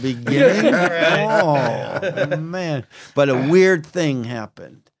that at the beginning. Oh man! But a weird thing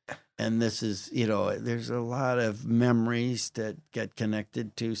happened, and this is there's a lot of memories that get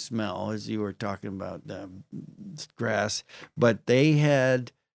connected to smell, as you were talking about grass. But they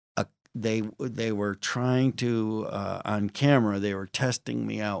had they were trying to on camera. They were testing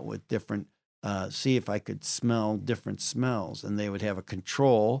me out with different. See if I could smell different smells, and they would have a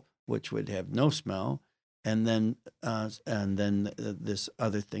control which would have no smell, and then this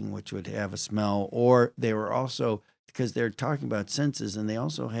other thing which would have a smell. Or they were also, because they're talking about senses, and they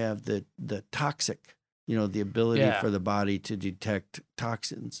also have the toxic, the ability for the body to detect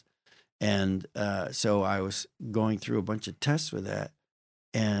toxins, and so I was going through a bunch of tests with that,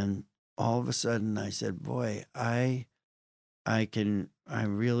 and all of a sudden I said, boy, I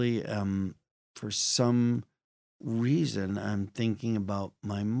really for some reason, I'm thinking about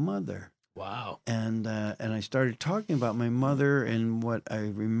my mother. Wow. And I started talking about my mother and what I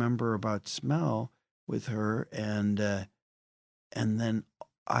remember about smell with her, and then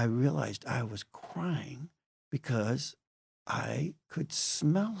I realized I was crying because I could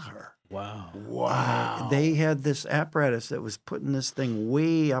smell her. Wow. They had this apparatus that was putting this thing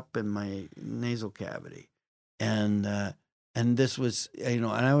way up in my nasal cavity, and this was, and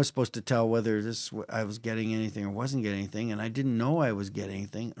I was supposed to tell whether I was getting anything or wasn't getting anything, and I didn't know I was getting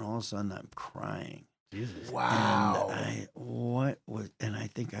anything, and all of a sudden I'm crying. Jesus. Wow. And I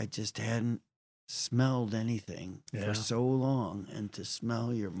think I just hadn't smelled anything for so long, and to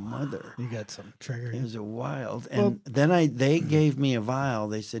smell your mother. You got some trigger. It was a wild. And then they gave me a vial.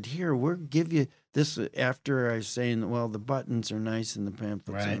 They said, here, we'll give you this after I was saying, well, the buttons are nice and the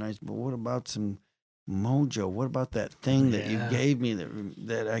pamphlets are nice, but what about some mojo? What about that thing that you gave me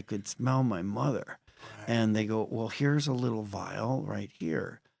that I could smell my mother? Right. And they go, well, here's a little vial right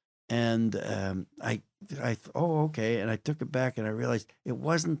here. And I okay. And I took it back and I realized it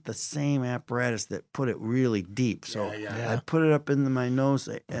wasn't the same apparatus that put it really deep. So I put it up into my nose.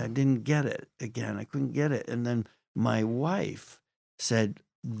 I didn't get it again. I couldn't get it. And then my wife said,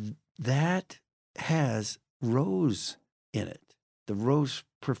 that has rose in it. The rose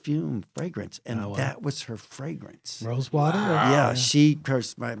perfume fragrance, and that was her fragrance. Rose water? Yeah, she, of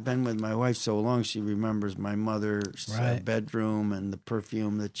course, I've been with my wife so long, she remembers my mother's bedroom and the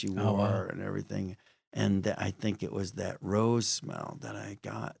perfume that she wore and everything. And I think it was that rose smell that I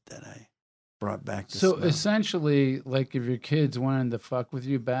got that I brought back the So smell. essentially, like if your kids wanted to fuck with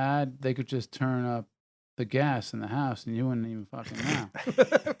you bad, they could just turn up the gas in the house and you wouldn't even fucking know.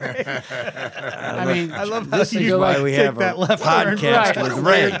 I mean, I love how This is you why like we take have that a left turn. podcast Right. with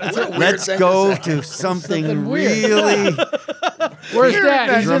Ray. That's a weird Let's thing go to say. to something Something weird. really. where's Here's Dad?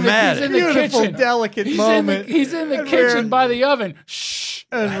 that He's in the dramatic. Beautiful, kitchen. delicate He's moment. he's in the And kitchen Ray- by the oven. Shh.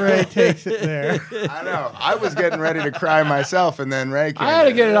 And Ray takes it there. I know. I was getting ready to cry myself, and then Ray came I had to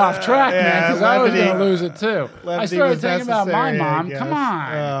in. get it off track, man, Yeah, because I was levity- going to lose it too. I Levity started was thinking about my necessary, I mom. Come guess.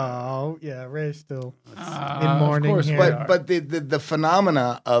 on. Oh, yeah, Ray's still in Of mourning course we here. are. But the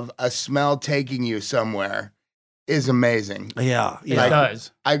phenomena of a smell taking you somewhere is amazing. Yeah, It yeah.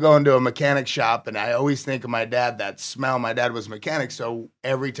 does. I go into a mechanic shop, and I always think of my dad. That smell. My dad was a mechanic, so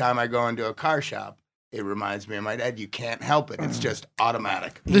every time I go into a car shop, it reminds me of my dad. You can't help it. It's just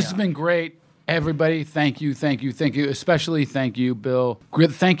automatic. This has been great. Everybody, thank you. Especially thank you, Bill.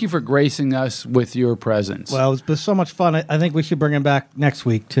 Thank you for gracing us with your presence. Well, it's been so much fun. I think we should bring him back next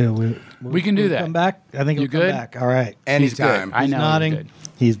week too. We can do that. Come back. I think You he'll come good? back. All right. He's good. Anytime. I He's know. nodding. He's good.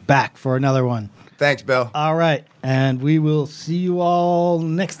 He's back for another one. Thanks, Bill. All right, and we will see you all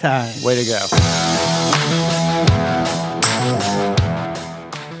next time. Way to go.